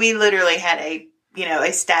we literally had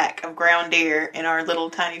a stack of ground deer in our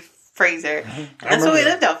little tiny freezer. Mm-hmm. And that's what we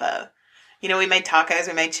lived off of. We made tacos,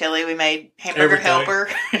 we made chili, we made hamburger helper.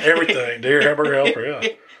 Everything. Deer hamburger helper, yeah.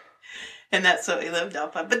 And that's what we lived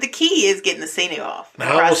off of. But the key is getting the sinew off.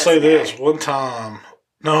 Now, I will say this. One time,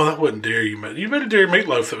 no, that wasn't deer you made. You made a deer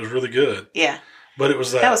meatloaf that was really good. Yeah. But it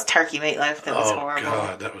was that. That was turkey meatloaf that was horrible. Oh,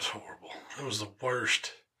 God, that was horrible. That was the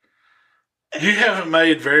worst. You haven't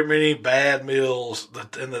made very many bad meals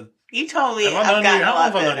You told me I've gotten a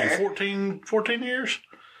lot better. 14 years?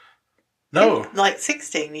 No. Like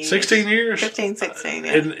 16 years. 16 years? 15, 16,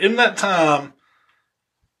 yeah. And in that time,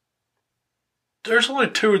 there's only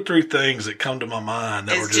 2 or 3 things that come to my mind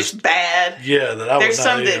that were just bad. Yeah, that I would not eat. There's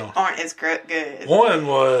some that aren't as good. One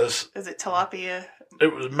was... Is it tilapia?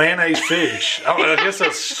 It was mayonnaise fish. I guess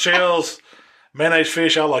that's Shell's mayonnaise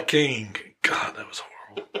fish a la King. God, that was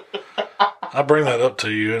horrible. I bring that up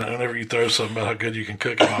to you, and whenever you throw something about how good you can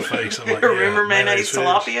cook in my face, I'm like, remember mayonnaise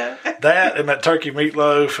tilapia? That and that turkey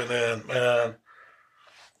meatloaf, and then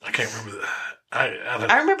I can't remember that.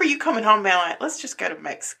 I remember you coming home being like, let's just go to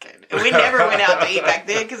Mexican. And we never went out to eat back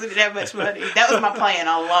then because we didn't have much money. That was my plan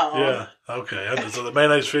all along. Yeah, okay. So the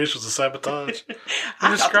mayonnaise fish was a sabotage?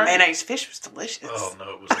 I thought the mayonnaise fish was delicious. Oh,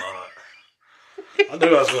 no, it was not. I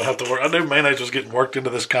knew I was going to have to work. I knew mayonnaise was getting worked into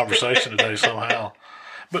this conversation today somehow.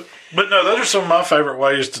 But no, those are some of my favorite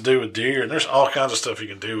ways to do with deer, and there's all kinds of stuff you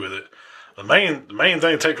can do with it. The main thing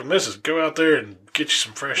to take from this is go out there and get you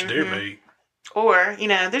some fresh deer meat. Or,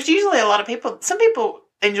 there's usually a lot of people. Some people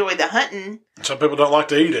enjoy the hunting. Some people don't like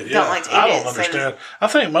to eat it. Yeah. I don't understand. I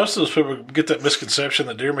think most of those people get that misconception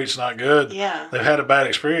that deer meat's not good. Yeah. They've had a bad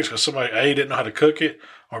experience because somebody, A, didn't know how to cook it,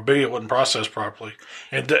 or B, it wasn't processed properly.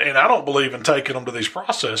 And I don't believe in taking them to these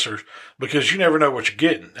processors because you never know what you're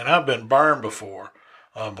getting. And I've been burned before.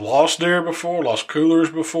 Lost deer before, lost coolers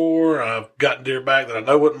before. I've gotten deer back that I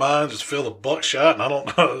know wasn't mine, just filled with buckshot, and I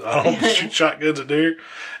don't shoot shotguns at deer.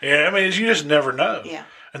 Yeah, I mean, you just never know. Yeah.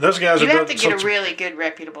 And those guys you have to get a really good,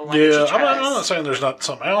 reputable one. Yeah, I'm not saying there's not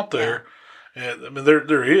some out there. Yeah. I mean,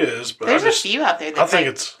 there is, but there's a few out there. I think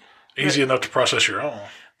it's easy enough to process your own.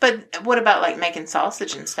 But what about like making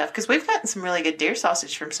sausage and stuff? Because we've gotten some really good deer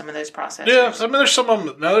sausage from some of those processors. Yeah, I mean, there's some of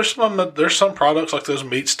them. Now, there's some products like those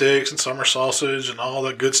meat sticks and summer sausage and all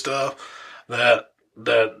that good stuff that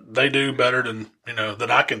they do better than than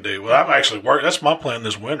I can do. Well, I'm actually working. That's my plan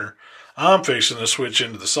this winter. I'm fixing to switch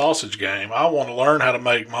into the sausage game. I want to learn how to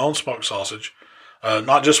make my own smoked sausage,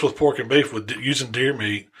 not just with pork and beef, with using deer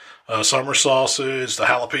meat. Summer sausage, the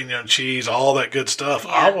jalapeno cheese, all that good stuff.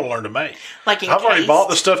 Yeah. I want to learn to make. I've already bought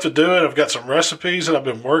the stuff to do it. I've got some recipes that I've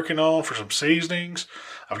been working on for some seasonings.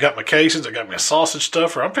 I've got my casings. I got me a sausage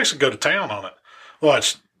stuffer. I'm fixing to go to town on it. Well,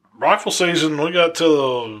 it's rifle season. We got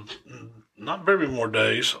till not very many more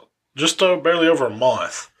days, just barely over a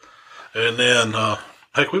month. And then,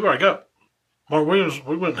 heck, we've already got. Well,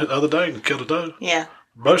 we went the other day and killed a doe. Yeah.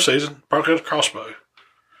 Bow season, probably got a crossbow.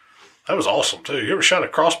 That was awesome, too. You ever shot a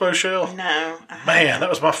crossbow shell? No. Man, that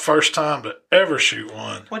was my first time to ever shoot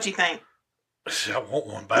one. What'd you think? I want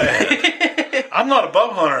one bad. I'm not a bow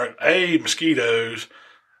hunter. A, mosquitoes.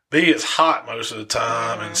 B, it's hot most of the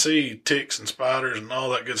time. And C, ticks and spiders and all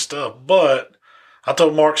that good stuff. But I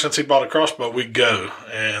told Mark since he bought a crossbow, we'd go.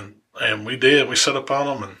 And we did. We set up on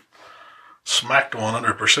them and smacked one under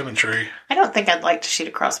a persimmon tree. I don't think I'd like to shoot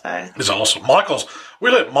a crossbow. It's awesome. We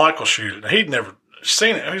let Michael shoot it. He'd never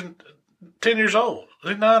seen it. He's 10 years old. Is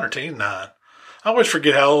he 9 or 10? 9. I always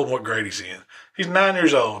forget how old and what grade he's in. He's 9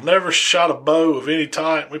 years old. Never shot a bow of any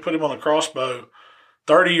type. We put him on a crossbow.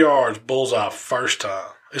 30 yards, bullseye, first time.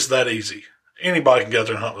 It's that easy. Anybody can get out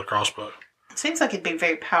there and hunt with a crossbow. It seems like it'd be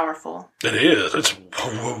very powerful. It is. It's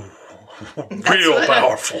real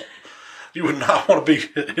powerful. You would not want to be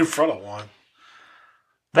in front of one.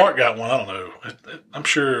 Mark got one. I don't know. I'm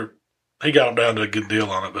sure he got him down to a good deal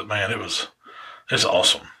on it, but man, it's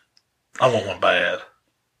awesome. I want one bad.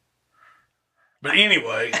 But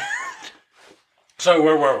anyway, so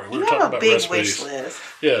where were we? We were talking about recipes. Wish list.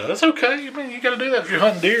 Yeah, that's okay. I mean, you got to do that if you're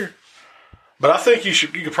hunting deer. But I think you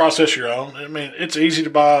can process your own. I mean, it's easy to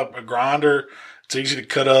buy a grinder. It's easy to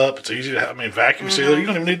cut up. It's easy to vacuum sealer. You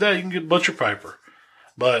don't even need that. You can get butcher paper.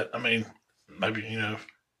 But I mean, maybe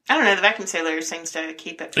I don't know. The vacuum sealer seems to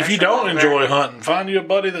keep it. If you don't enjoy hunting, find you a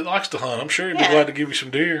buddy that likes to hunt. I'm sure he'd be glad to give you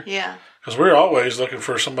some deer. Yeah. Because we're always looking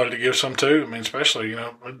for somebody to give some to. I mean, especially,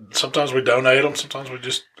 sometimes we donate them. Sometimes we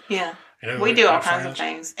just... Yeah. We do all kinds of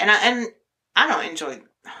things. And I don't enjoy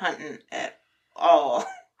hunting at all.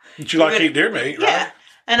 But you like to eat deer meat, right? Yeah.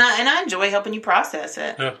 And I enjoy helping you process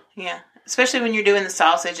it. Yeah. Yeah. Especially when you're doing the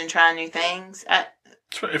sausage and trying new things.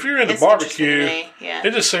 If you're into barbecue,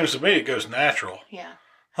 it just seems to me it goes natural. Yeah.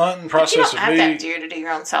 Hunting, processing meat. You don't have that deer to do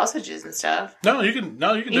your own sausages and stuff. No, you can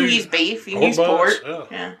use beef. You can use pork.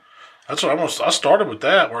 Yeah. That's what I started with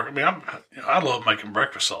that. I mean, I love making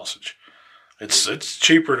breakfast sausage, it's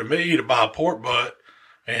cheaper to me to buy a pork butt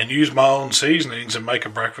and use my own seasonings and make a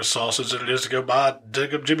breakfast sausage than it is to go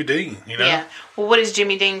dig up Jimmy Dean, you know? Yeah. Well, what is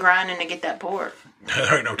Jimmy Dean grinding to get that pork?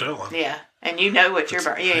 There ain't no telling. Yeah. And you know what you're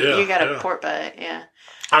burning. You got a pork butt, yeah.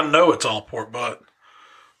 I know it's all pork butt.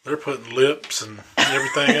 They're putting lips and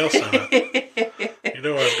everything else in it. You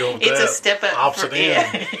know where I was going with that. It's a step up. Opposite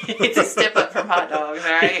end. It's a step up from hot dogs,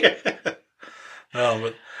 right?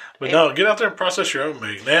 No, but no, get out there and process your own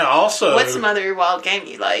meat. Now, also... What's some other wild game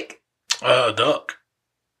you like? Duck.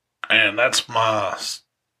 And that's my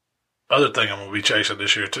other thing I'm going to be chasing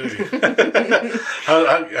this year, too.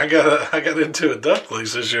 I got into a duck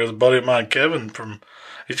lease this year with a buddy of mine, Kevin,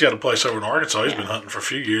 he's got a place over in Arkansas. He's been hunting for a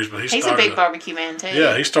few years, but he's a big barbecue man, too.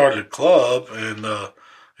 Yeah, he started a club, and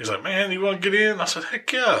he's like, man, you want to get in? I said,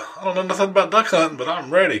 heck yeah. I don't know nothing about duck hunting, but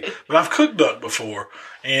I'm ready. But I've cooked duck before,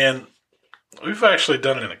 and we've actually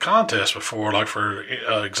done it in a contest before, like for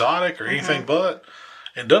exotic or anything but,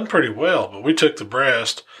 and done pretty well. But we took the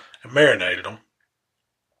breast and marinated them.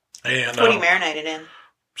 And what do you marinate it in?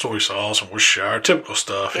 Soy sauce and Worcestershire, typical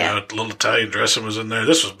stuff. Yeah. You know, a little Italian dressing was in there.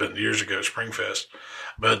 This was been years ago at Springfest.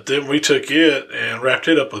 But then we took it and wrapped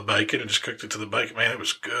it up with bacon and just cooked it to the bacon. Man, it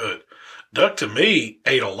was good. Duck, to me,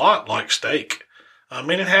 ate a lot like steak. I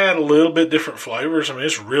mean, it had a little bit different flavors. I mean,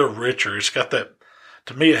 it's real richer. It's got that,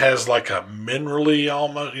 to me, it has like a minerally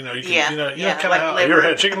almost, you know, you can, you know kind like of how, liver. you ever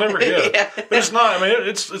had chicken liver? Yeah. Yeah. But it's not, I mean,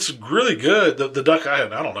 it's really good. The duck I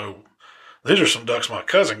had, I don't know. These are some ducks my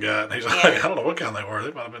cousin got. And he's like, I don't know what kind they were.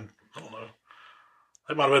 They might have been, I don't know.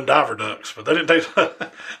 They might have been diver ducks, but they didn't taste,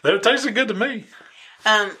 they tasted good to me.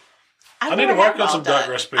 I need to work on some duck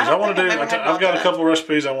recipes. I've got a couple of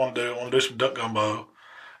recipes I want to do. I want to do some duck gumbo.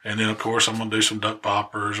 And then, of course, I'm going to do some duck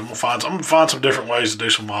poppers. I'm going to find some different ways to do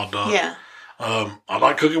some wild duck. Yeah. I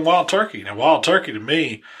like cooking wild turkey. Now, wild turkey to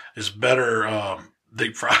me is better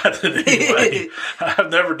deep fried than anyway. I've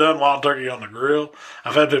never done wild turkey on the grill.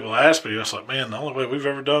 I've had people ask me. I was like, man, the only way we've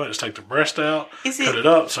ever done it is take the breast out, cut it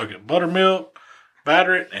up, soak it in buttermilk,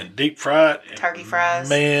 batter it, and deep fry it. Turkey fries.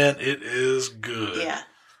 Man, it is good. Yeah.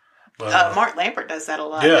 But, Mark Lambert does that a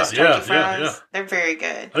lot. Yeah, turkey fries. yeah. They're very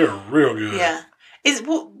good. They're real good. Yeah.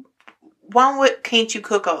 Can't you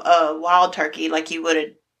cook a wild turkey like you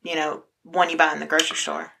would one you buy in the grocery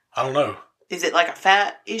store? I don't know. Is it like a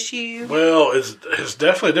fat issue? Well, it's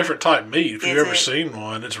definitely a different type meat. If you've ever seen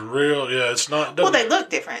one, it's real. Yeah, it's not. Well, they look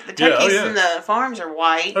different. The turkeys in the farms are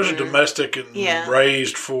white. Those are domestic and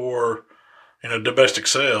raised for domestic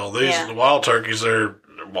sale. These the wild turkeys. They're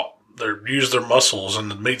use their muscles and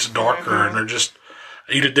the meat's darker and they're just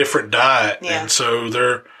eat a different diet. Yeah. And so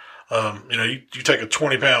they're you take a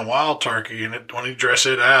 20-pound wild turkey and when you dress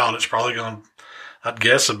it out, it's probably going to, I'd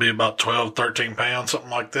guess it'd be about 12, 13 pounds, something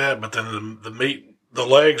like that. But then the meat, the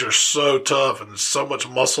legs are so tough and there's so much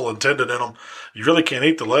muscle and tendon in them. You really can't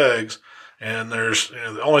eat the legs. And there's,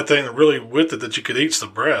 the only thing that really with it that you could eat is the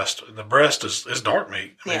breast. And the breast is dark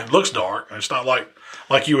meat. I mean, it looks dark. And it's not like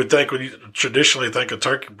you would think when you traditionally think of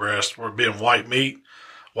turkey breast where it being white meat.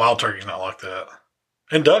 Wild turkey's not like that.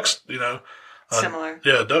 And ducks, similar.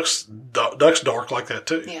 Yeah, ducks dark like that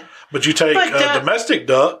too. Yeah. But you take domestic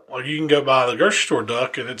duck, or you can go buy the grocery store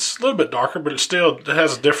duck, and it's a little bit darker, but it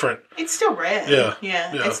has a different. It's still red. Yeah.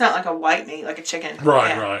 It's not like a white meat, like a chicken.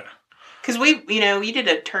 Right. Because we did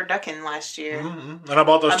a turducken last year. Mm-hmm. And I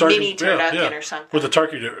bought those mini turducken or something. With the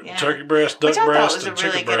turkey breast, duck breast, and chicken breast. Which I thought was a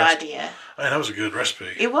really good idea. Man, that was a good recipe.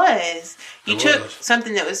 It was. You took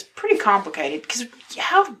something that was pretty complicated, because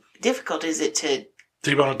how difficult is it to...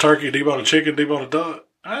 Debone a turkey, debone a chicken, debone a duck.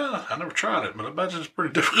 I never tried it, but I imagine it's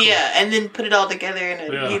pretty difficult. Yeah, and then put it all together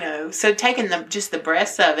in so taking just the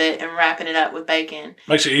breasts of it and wrapping it up with bacon.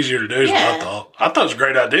 Makes it easier to do is what I thought. I thought it was a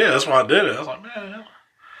great idea. That's why I did it. I was like, man.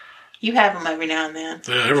 You have them every now and then.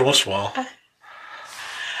 Yeah, every once in a while.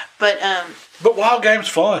 But wild game's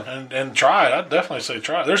fun, and try it. I'd definitely say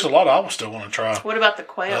try it. There's a lot I would still want to try. What about the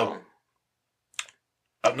quail?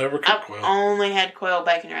 I've never cooked quail. I've only had quail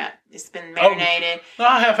bacon wrap. It's been marinated. No,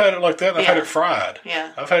 I have had it like that. And I've had it fried.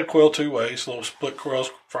 Yeah. I've had quail 2 ways, little split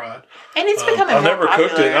quails fried. And it's becoming more popular.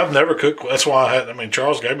 Cooked it. I've never cooked quail. That's why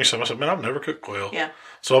Charles gave me some. I said, man, I've never cooked quail. Yeah.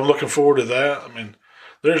 So I'm looking forward to that.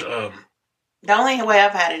 There's the only way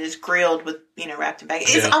I've had it is grilled with, wrapped in bacon.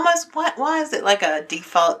 It's almost, why is it like a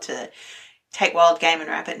default to take wild game and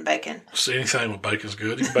wrap it in bacon? See, anything with bacon's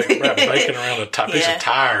good. You can wrap bacon around a piece of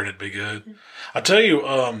tire and it'd be good. I tell you,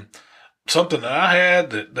 something that I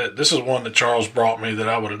had that this is one that Charles brought me that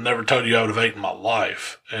I would have never told you I would have ate in my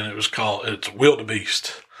life. And it's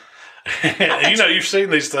wildebeest. And, you've seen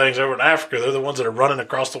these things over in Africa. They're the ones that are running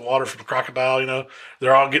across the water from the crocodile.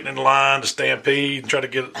 They're all getting in line to stampede and try to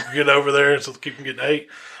get over there so they keep them getting ate.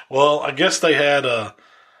 Well, I guess they had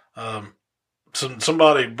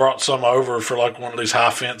somebody brought some over for like one of these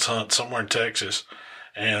high fence hunts somewhere in Texas,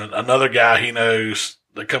 and another guy he knows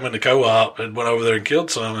that come into co-op and went over there and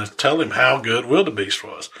killed some and tell him how good wildebeest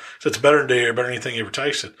was. So it's better than deer, better than anything he ever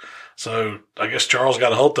tasted. So I guess Charles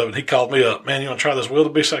got a hold of it and he called me up. Man, you want to try this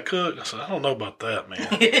wildebeest I cooked? I said, I don't know about that, man.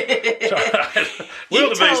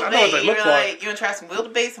 Wildebeest, I know what they look like. You want to try some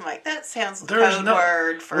wildebeest? I'm like, that sounds like a code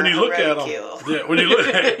word for when you look at them. Yeah, when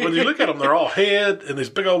you look at them, they're all head and these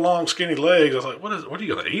big old long skinny legs. I was like, what are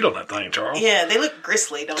you going to eat on that thing, Charles? Yeah, they look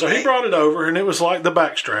gristly, don't they? So he brought it over and it was like the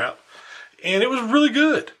backstrap. And it was really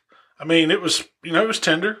good. I mean, it was, it was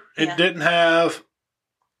tender. It didn't have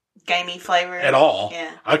gamey flavor at all.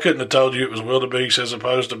 Yeah. I couldn't have told you it was wildebeest as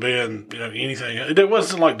opposed to being, anything. It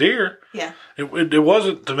wasn't like deer. Yeah. It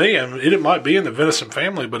wasn't to me. I mean, it might be in the venison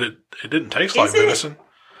family, but it didn't taste like venison.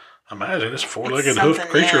 Imagine it's a four-legged hoofed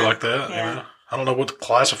creature like that. Yeah. I don't know what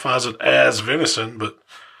classifies it as venison, but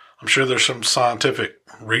I'm sure there's some scientific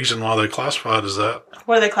reason why they classify it as that.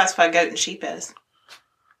 What do they classify goat and sheep as?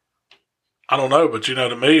 I don't know, but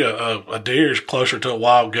to me, a deer is closer to a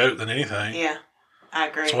wild goat than anything. Yeah, I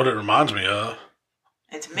agree. That's what it reminds me of.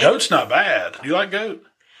 It's goat's not bad. Do you like goat?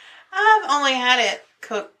 I've only had it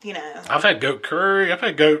cooked, I've had goat curry. I've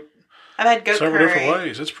had goat several curry. different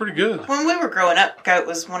ways. It's pretty good. When we were growing up, goat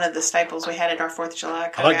was one of the staples we had at our 4th of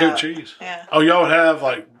July cookout. I like goat cheese. Yeah. Oh, y'all would have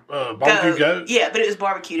like barbecue goat? Yeah, but it was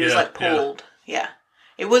barbecued. It was like pulled. Yeah.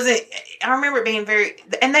 It wasn't, I remember it being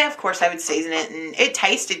and they, of course, they would season it, and it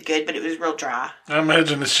tasted good, but it was real dry. I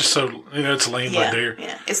imagine it's just so, it's lean like deer.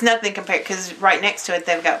 Yeah, it's nothing compared, because right next to it,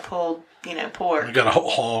 they've got pulled, pork. You got a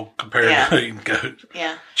whole hog compared to eating goat.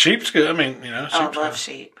 Yeah. Sheep's good. I mean, sheep's I love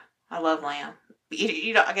sheep. I love lamb.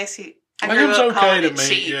 I guess I grew lamb's up okay calling to it me,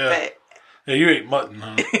 sheep, but... Yeah, you eat mutton,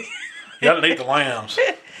 huh? You gotta eat the lambs.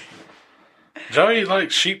 Joey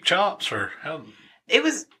like sheep chops, or how? It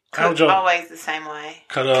was cooked always the same way.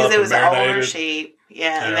 Cut up because it was marinated. Older sheep,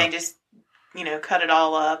 and they just cut it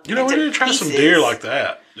all up. We did try some deer like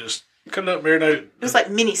that. Just cut it up, marinated. It was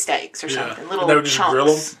like mini steaks or something, little they would just chunks, grill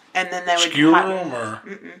them, and then they would skewer them, or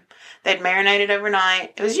they'd marinate it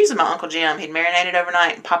overnight. It was usually my Uncle Jim. He'd marinate it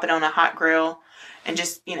overnight and pop it on a hot grill, and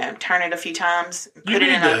just turn it a few times, and put it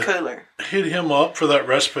in a cooler. Hit him up for that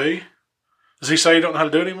recipe. Does he say you don't know how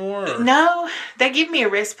to do it anymore? Or? No, they give me a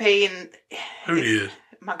recipe, and who did?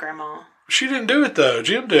 My grandma. She didn't do it though.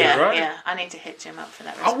 Jim did it, right? Yeah, I need to hit Jim up for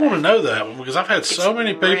that recipe. I want to know that one because I've had so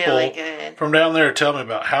many people from down there tell me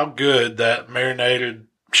about how good that marinated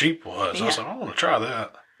sheep was. Yeah. I was like, I want to try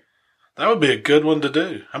that. That would be a good one to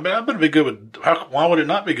do. I mean, I bet it'd be good with. Why would it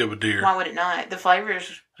not be good with deer? Why would it not? The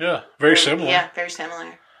flavors. Yeah, very similar. Yeah, very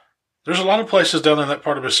similar. There's a lot of places down in that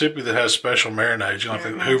part of Mississippi that has special marinades, like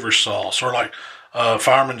the Hoover sauce, or like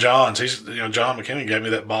Fireman John's. He's, John McKinney gave me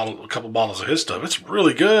that bottle, a couple bottles of his stuff. It's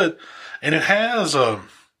really good, and it has all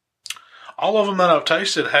of them that I've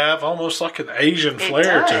tasted have almost like an Asian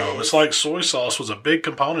flair to them. It's like soy sauce was a big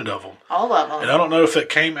component of them. All of them. And I don't know if it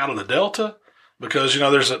came out of the Delta because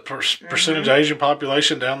there's a percentage Asian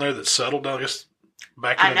population down there that settled down. I guess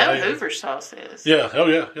back in the day. I know Hoover sauce is. Yeah. Oh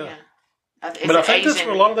yeah. But I think that's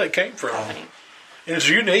where a lot of that came from. Company. And it's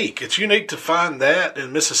unique. It's unique to find that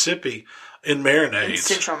in Mississippi in marinades. In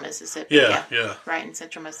central Mississippi. Yeah. Right in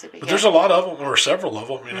central Mississippi. But there's a lot of them, or several of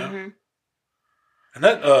them, Mm-hmm. And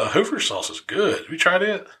that Hoover sauce is good. Have you tried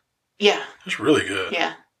it? Yeah. It's really good.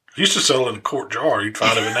 Yeah. It used to sell in a quart jar. You'd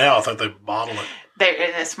find it now. I think they bottle it. They're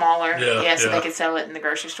in a smaller. So they could sell it in the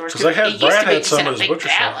grocery stores. Because Brad had some at his butcher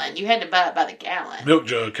shop. You had to buy it by the gallon. Milk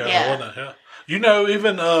jug kind of, wasn't it? Yeah.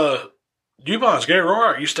 Even Ubon's Gary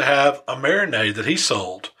Roark used to have a marinade that he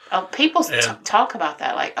sold. Oh, people talk about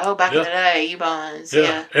that, like, back in the day, Ubon's.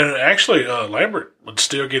 Yeah. And actually, Lambert would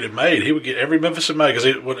still get it made. He would get every Memphis in May,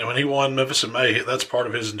 because when he won Memphis in May, that's part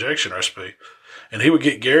of his injection recipe. And he would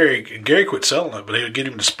get Gary, and Gary quit selling it, but he would get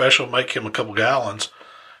him to special, make him a couple gallons,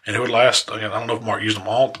 and it would last. Again, I don't know if Mark used them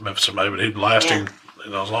all at Memphis in May, but he'd last him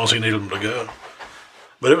as long as he needed them to go.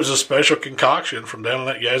 But it was a special concoction from down in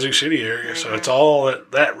that Yazoo City area, so it's all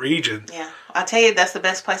that region. Yeah, I tell you, that's the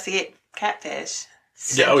best place to get catfish.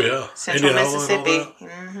 Central Mississippi.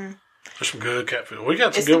 Mm-hmm. There's some good catfish. We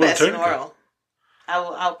got some it's good ones too. It's the best in the world.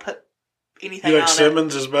 I'll put anything. You think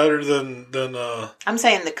Simmons is better than? I'm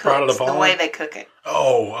saying the cooks, the way they cook it.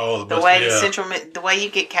 Oh, the way the way you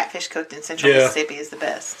get catfish cooked in Central Mississippi is the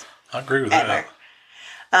best. I agree with that.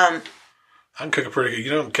 I can cook a pretty good.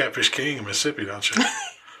 You know, I'm Catfish King in Mississippi, don't you?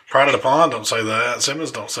 Pride of the Pond don't say that.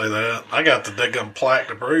 Simmons don't say that. I got the daggum plaque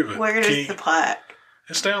to prove it. Where is the plaque?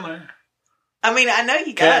 It's down there. I mean, I know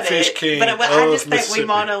you got Catfish King but I just think Mississippi. we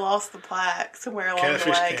might have lost the plaque somewhere along Catfish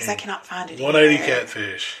the way because I King. cannot find it. 180 anywhere.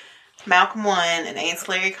 catfish. Malcolm won an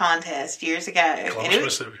ancillary contest years ago. Columbus,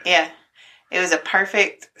 Mississippi. Yeah. It was a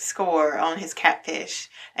perfect score on his catfish,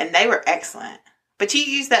 and they were excellent. But you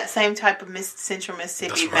use that same type of Central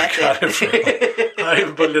Mississippi That's where method. I got it from. I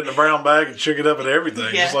even put it in the brown bag and shook it up and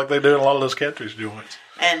everything, Yeah. just like they do in a lot of those catfish joints.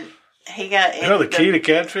 And he got... You know, the key to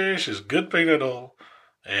catfish is good peanut oil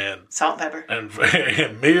and salt and pepper.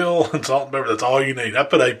 And meal and salt and pepper. That's all you need. I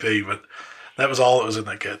put AP, but that was all that was in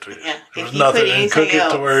that catfish. Yeah. There was If you nothing. put And cook anything it to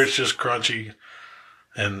else- where it's just crunchy.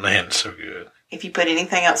 And man, it's so good. If you put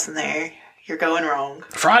anything else in there, you're going wrong.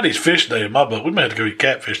 Friday's fish day in my book. We may have to go eat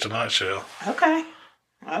catfish tonight, Shell. Okay.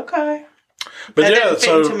 But But that yeah, doesn't fit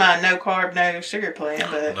so into my no carb, no sugar plan,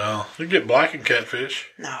 but no, you get blackened catfish.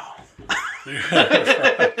 no.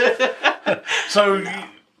 So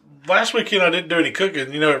last weekend I didn't do any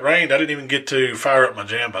cooking. You know, it rained. I didn't even get to fire up my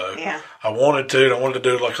Jambo. Yeah. I wanted to. I wanted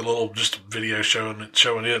to do like a little just a video showing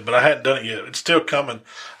it, but I hadn't done it yet. It's still coming.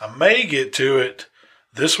 I may get to it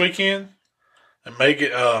this weekend. I may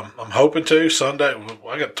get. I'm hoping to Sunday.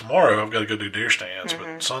 I got tomorrow. I've got to go do deer stands,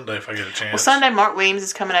 but Sunday if I get a chance. Well, Sunday Mark Williams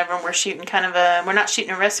is coming over, and we're shooting we're not shooting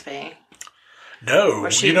a recipe. No, We're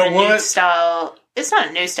shooting you know a new what? style. It's not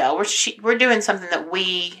a new style. We're doing something that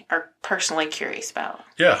we are personally curious about.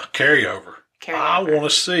 Yeah, carryover. I want to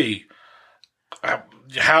see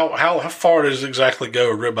how far does it exactly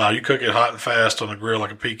go a ribeye? You cook it hot and fast on a grill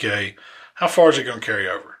like a PK. How far is it going to carry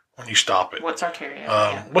over when you stop it? What's our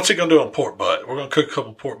carryover? What's it going to do on pork butt? We're going to cook a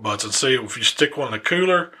couple pork butts and see if you stick one in the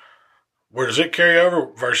cooler, where does it carry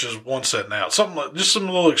over versus one setting out? Just some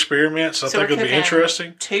little experiments I think would be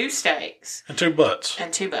interesting. 2 steaks. And 2 butts.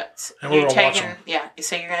 And 2 butts. And we're going to watch them. Yeah.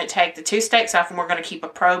 So you're going to take the 2 steaks off, and we're going to keep a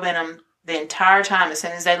probe in them the entire time as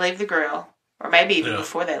soon as they leave the grill, or maybe even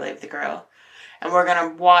before they leave the grill. And we're going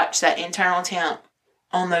to watch that internal temp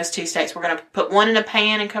on those 2 steaks. We're going to put one in a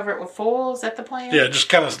pan and cover it with foil. Is that the plan? Yeah, just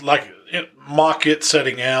kind of like mock it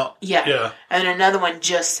setting out. Yeah. Yeah. And then another one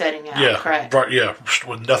just setting out. Yeah. Correct. Yeah,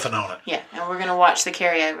 with nothing on it. Yeah. And we're going to watch the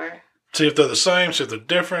carryover. See if they're the same, see if they're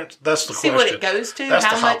different. That's the question. See what it goes to. That's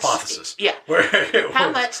how the much, hypothesis. Yeah.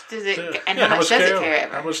 How much does it, and how much does it carry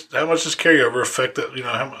over? How much does carryover affect that? You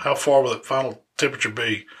know, how far will the final temperature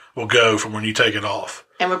be? Will go from when you take it off.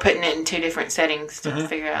 And we're putting it in 2 different settings to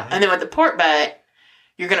figure out. And then with the pork butt,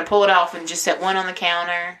 you're going to pull it off and just set one on the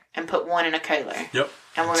counter and put one in a cooler. Yep.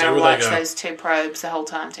 And we're going to watch those 2 probes the whole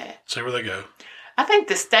time too. See where they go. I think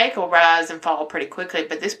the steak will rise and fall pretty quickly,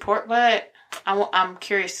 but this pork butt, I'm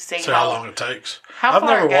curious to see how long it takes. I've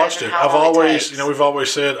never watched it. I've always, it we've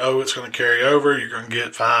always said, it's going to carry over. You're going to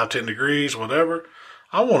get 5-10 degrees, whatever.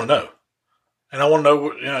 I want to know, and I want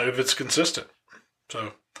to know, if it's consistent.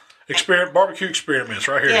 So, barbecue experiments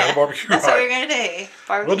right here. Yeah, barbecue. That's right. what we're going to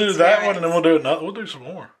do. We'll do that one, and then we'll do another. We'll do some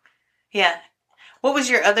more. Yeah. What was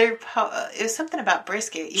your other? It was something about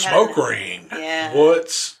brisket. Smoke ring. Yeah.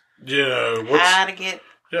 What's how to get?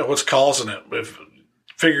 Yeah. What's causing it?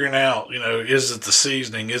 Figuring out, is it the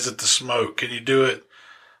seasoning? Is it the smoke? Can you do it?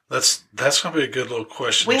 That's going to be a good little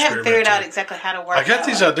question. We haven't figured out exactly how to work. I got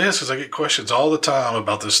these ideas because I get questions all the time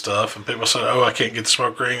about this stuff, and people say, "Oh, I can't get the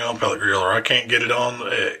smoke ring on pellet grill, or I can't get it on the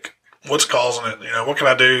egg. What's causing it? What can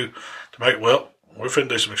I do to make?" Well, we're finna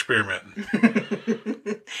do some experimenting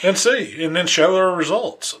and see, and then show our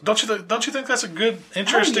results. Don't you think that's a good,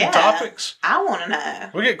 interesting topics? I want to know.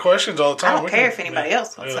 We get questions all the time. I don't care if anybody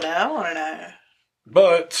else wants to know. I want to know.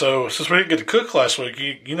 But so since we didn't get to cook last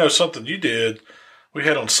week, something you did. We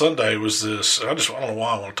had on Sunday was this. I don't know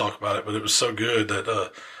why I want to talk about it, but it was so good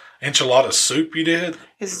that enchilada soup you did.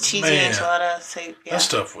 It was a cheesy enchilada soup. Yeah. That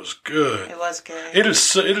stuff was good. It was good. It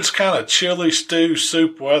is kind of chili stew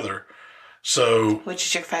soup weather. So, which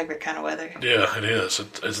is your favorite kind of weather? Yeah, it is.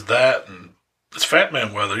 It's that, and it's fat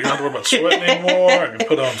man weather. You don't have to worry about sweating anymore. I can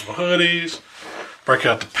put on some hoodies, break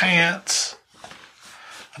out the pants.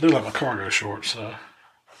 I do like my cargo shorts, so.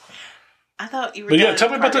 I thought you were. But yeah, tell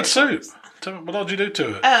me about that soup. Tell me, what did you do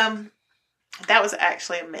to it? That was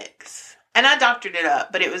actually a mix. And I doctored it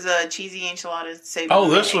up, but it was a cheesy enchilada soup. Oh,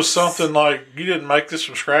 this was something like, you didn't make this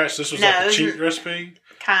from scratch? This was like a cheat recipe?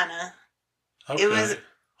 Kinda. Okay.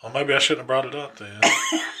 Well, maybe I shouldn't have brought it up then.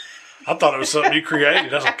 I thought it was something you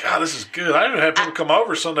created. I was like, God, this is good. I even had people come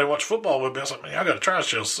over Sunday and watch football with me. I was like, man, I got to try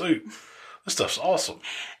Shell soup. This stuff's awesome.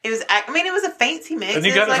 It was a fancy mix. And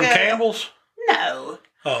you got it from Campbell's? No.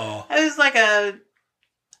 Oh. It was like a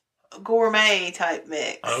gourmet type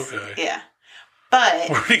mix. Okay. Yeah. But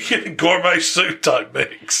where do you get a gourmet soup type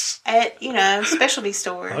mix? At, specialty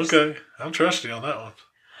stores. Okay. I'm trusting you on that one.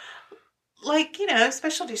 Like,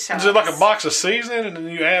 specialty stores. Is it like a box of seasoning and then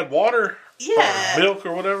you add water? Yeah. Or milk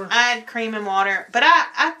or whatever? I had cream and water. But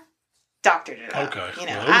I doctored it up. Okay.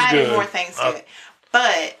 I added more things to it.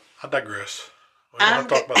 But I digress. We don't have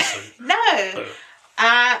to talk about soup. No.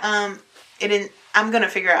 I'm going to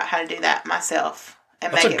figure out how to do that myself.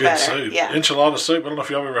 And That's make a it good better. soup. Yeah. Enchilada soup. I don't know if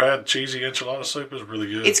y'all ever had cheesy enchilada soup. It's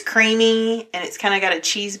really good. It's creamy, and it's kind of got a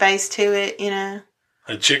cheese base to it,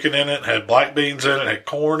 Had chicken in it, had black beans in it, had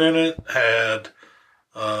corn in it, had...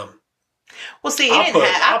 well, see,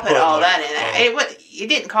 I put all that in it. It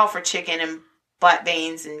didn't call for chicken and black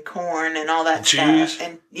beans and corn and all that and stuff. Cheese.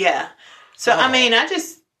 And yeah. So, I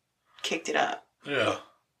just kicked it up. Yeah.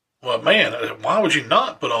 Well, man, why would you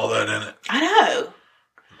not put all that in it? I know.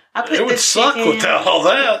 It would suck without all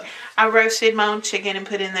that. I roasted my own chicken and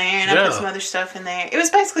put in there, and I put some other stuff in there. It was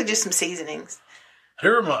basically just some seasonings.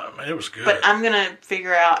 It was good. But I'm going to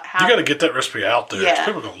figure out how... You got to get that recipe out there. Yeah.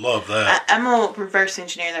 People are going to love that. I'm going to reverse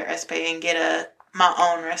engineer that recipe and get my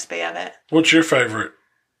own recipe of it. What's your favorite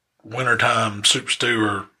wintertime soup stew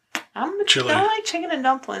or chili? I like chicken and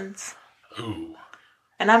dumplings. Ooh.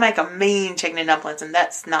 And I make a mean chicken and dumplings, and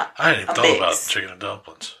that's not I hadn't even thought about chicken and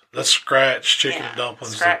dumplings. That's scratch chicken and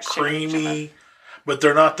dumplings. They're creamy, but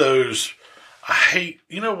they're not those... I hate...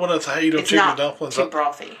 You know what I hate on chicken and dumplings? It's too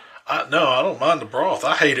brothy. No, I don't mind the broth.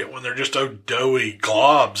 I hate it when they're just doughy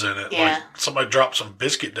globs in it. Yeah. Like somebody drops some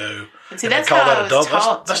biscuit dough and see, they call that a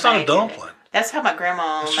dumpling. That's not a dumpling. That's how my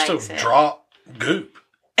grandma makes it. It's just a drop goop.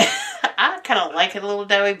 I kind of like it a little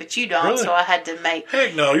doughy, but you don't, so I had to make...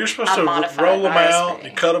 Heck no, you're supposed to roll them out,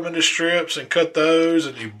 you cut them into strips and cut those,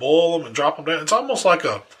 and you boil them and drop them down. It's almost like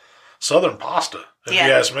a southern pasta, if you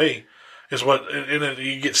ask me. Is what in it,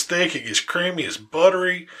 it gets thick, it gets creamy, it's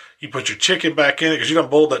buttery. You put your chicken back in it because you done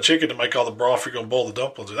boiled that chicken to make all the broth. You're gonna boil the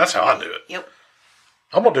dumplings. That's how I do it. Yep.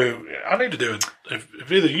 I need to do it. If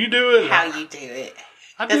either you do it, how you do it.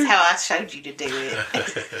 That's how I showed you to do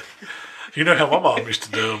it. You know how my mom used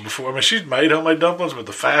to do them before. I mean, she's made homemade dumplings, but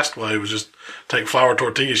the fast way was just take flour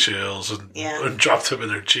tortilla shells and drop them in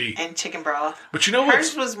their cheek. And chicken broth. But you know what?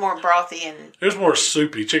 Hers was more brothy and... It was more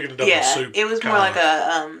soupy, chicken and dumpling soup. It was more like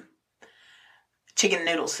a chicken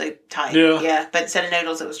noodle soup type. Yeah. But instead of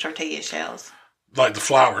noodles, it was tortilla shells. Like the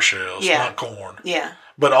flour shells, not corn. Yeah.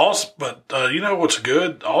 But you know what's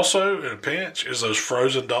good also in a pinch is those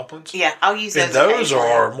frozen dumplings. Yeah, I'll use those. And those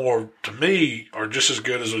are more, to me, are just as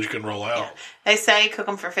good as what you can roll out. Yeah. They say cook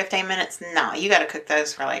them for 15 minutes. No, you got to cook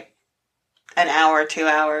those for like an hour, 2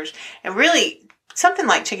 hours. And really, something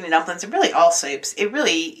like chicken and dumplings, and really all soups, it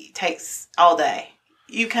really takes all day.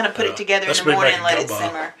 You kind of put it together in the morning and let it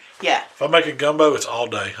simmer. Yeah. If I'm making gumbo, it's all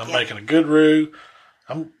day. I'm making a good roux.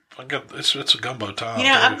 It's a gumbo time.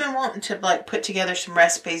 I've been wanting to put together some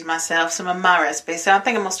recipes myself, some of my recipes. So I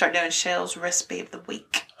think I'm gonna start doing Shell's recipe of the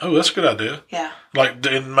week. Oh, that's a good idea. Yeah.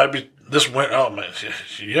 And maybe this winter. Oh man,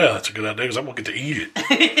 yeah, that's a good idea because I'm gonna get to eat it.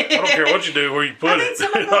 I don't care what you do, where you put it.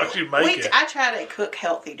 You make it. I try to cook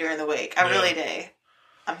healthy during the week. I really do.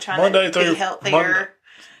 I'm trying to be healthier.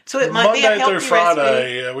 So it might be a healthy Monday through Friday,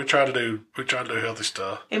 recipe. Yeah, we try to do healthy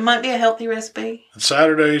stuff. It might be a healthy recipe. And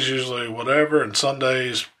Saturdays usually whatever, and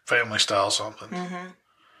Sundays family style something. Mm-hmm.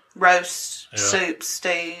 Roasts, soups,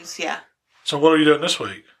 stews, yeah. So what are you doing this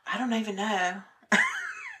week? I don't even know.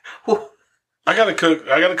 I gotta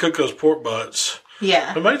cook those pork butts.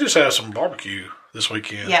 Yeah. We may just have some barbecue this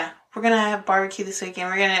weekend. Yeah, we're gonna have barbecue this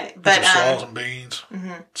weekend. Some slaws and beans.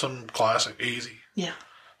 Mm-hmm. Some classic, easy. Yeah.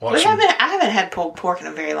 I haven't had pulled pork in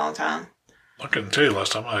a very long time. I couldn't tell you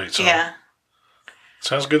last time I ate some. Yeah.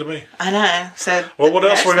 Sounds good to me. I know. So. Well, what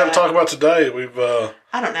else we got to talk about today?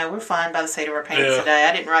 I don't know. We're flying by the seat of our pants today.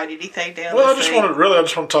 I didn't write anything down. Well, I just want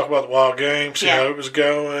to talk about the wild game. See how it was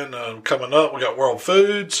going. Coming up, we got World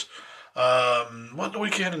Foods. What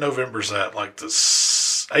weekend in November is that? Like the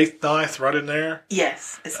 8th, 9th, right in there?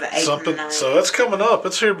 Yes, it's the 8th and 9th. So that's coming up.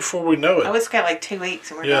 It's here before we know it. Oh, it's got like 2 weeks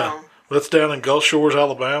and we're gone. That's down in Gulf Shores,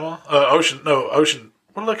 Alabama. Ocean.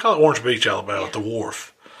 What do they call it? Orange Beach, Alabama, at the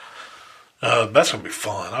wharf. That's going to be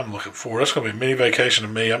fun. I'm looking forward. That's going to be a mini vacation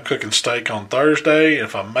to me. I'm cooking steak on Thursday, and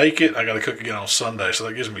if I make it, I got to cook again on Sunday. So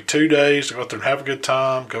that gives me 2 days to go out there and have a good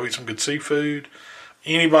time, go eat some good seafood.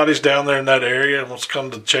 Anybody's down there in that area and wants to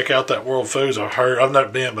come to check out that World Foods, I've never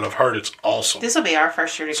been, but I've heard it's awesome. This will be our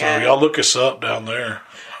first year to go. So y'all look us up down there.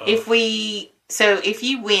 If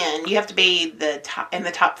you win, you have to be in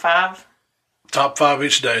the top 5. Top 5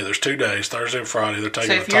 each day. There's 2 days, Thursday and Friday. They're taking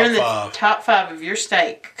the top 5. So if you're in the top 5 of your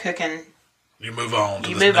steak cooking, you move on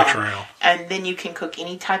to the next round. And then you can cook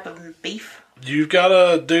any type of beef. you've got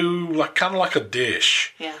to do kind of like a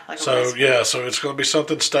dish. Yeah, like a so recipe. yeah, so it's going to be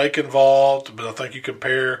something steak involved, but I think you can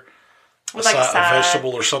pair a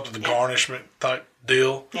vegetable or something, the garnishment type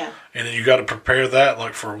deal. Yeah, and then you got to prepare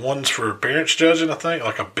that for ones for parents judging. I think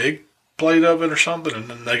like a big plate of it or something, and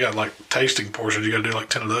then they got tasting portions. You got to do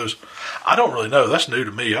 10 of those. I don't really know. That's new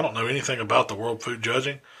to me. I don't know anything about the world food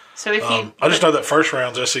judging. So if I just know that first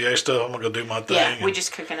round's SEA stuff. I'm gonna go do my thing. Yeah, we're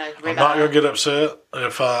just cooking a ribeye. I'm not gonna get upset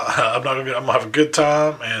if I'm gonna have a good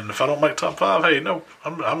time. And if I don't make top 5, hey, no,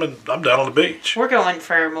 I'm down on the beach. We're going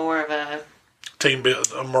for more of a team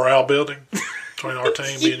morale building between our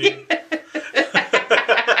team and you.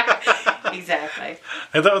 Exactly.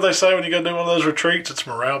 Ain't that what they say when you go do one of those retreats? It's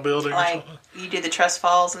morale building. You do the trust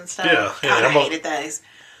falls and stuff. Yeah. God, I hated those.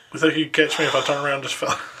 You think you could catch me if I turn around and just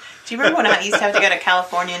fell? Do you remember when I used to have to go to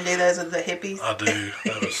California and do those with the hippies? I do.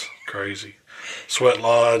 That was crazy. Sweat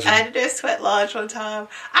Lodge. I had to do a sweat lodge one time.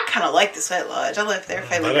 I kind of like the sweat lodge. I left there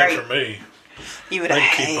feeling great. That ain't for me. You would have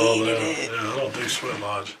hated it. Yeah, I don't do sweat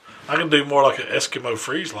lodge. I can do more like an Eskimo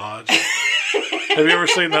freeze lodge. Have you ever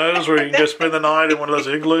seen those where you can go spend the night in one of those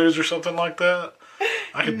igloos or something like that?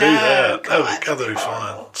 I could do that. That'd be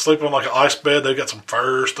fun. Sleep on an ice bed. They've got some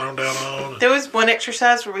furs thrown down on. There was one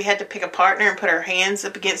exercise where we had to pick a partner and put our hands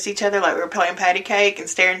up against each other like we were playing patty cake and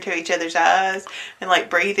stare into each other's eyes and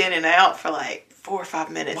breathe in and out for 4 or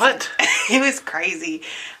 5 minutes. What? It was crazy.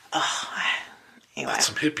 Oh, anyway. That's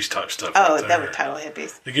some hippies type stuff. Oh, right that were total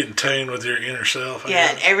hippies. You're getting in tune with your inner self. Yeah,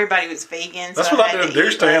 and everybody was vegan. That's what I do in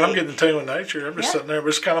deer stand. I'm getting in tune with nature. I'm just sitting there, but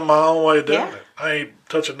it's kind of my own way of doing it. I ain't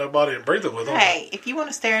touching nobody and breathing with them. Hey, if you want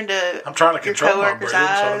to stare into I'm trying to control my breathing,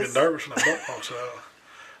 eyes, so I don't get nervous when that butt pops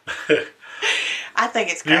out. I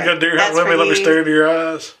think it's great. You can go deer hunting with me, let me stare into your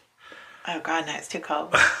eyes. Oh, God, no, it's too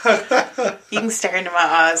cold. You can stare into my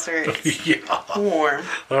eyes or it's warm.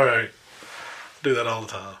 All right. Do that all the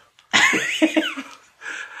time.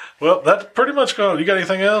 Well, that's pretty much going. You got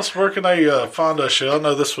anything else? Where can they find us, Shell? I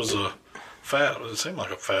know this was it seemed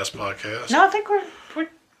like a fast podcast. No, I think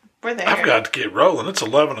we're there. I've got to get rolling. It's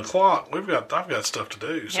 11 o'clock. I've got stuff to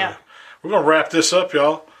do. So we're going to wrap this up,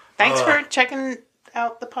 y'all. Thanks for checking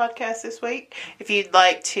out the podcast this week. If you'd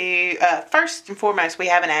like to, first and foremost, we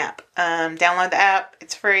have an app. Download the app.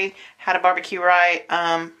 It's free. How to Barbecue Right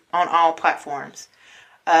on all platforms.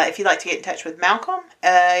 If you'd like to get in touch with Malcolm,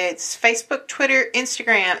 it's Facebook, Twitter,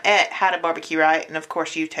 Instagram at HowToBBQRight, and of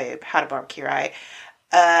course YouTube, HowToBBQRight.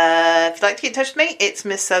 If you'd like to get in touch with me, it's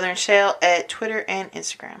Miss Southern Shell at Twitter and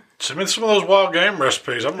Instagram. Send me some of those wild game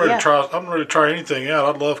recipes. I'm ready to try. I'm ready to try anything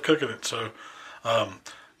out. I love cooking it. So, y'all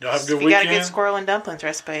have a good weekend. You got a good squirrel and dumplings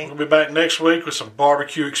recipe. We'll be back next week with some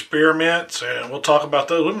barbecue experiments, and we'll talk about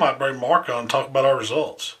those. We might bring Mark on and talk about our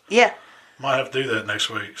results. Yeah, might have to do that next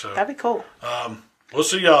week. So that'd be cool. We'll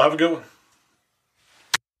see y'all. Have a good one.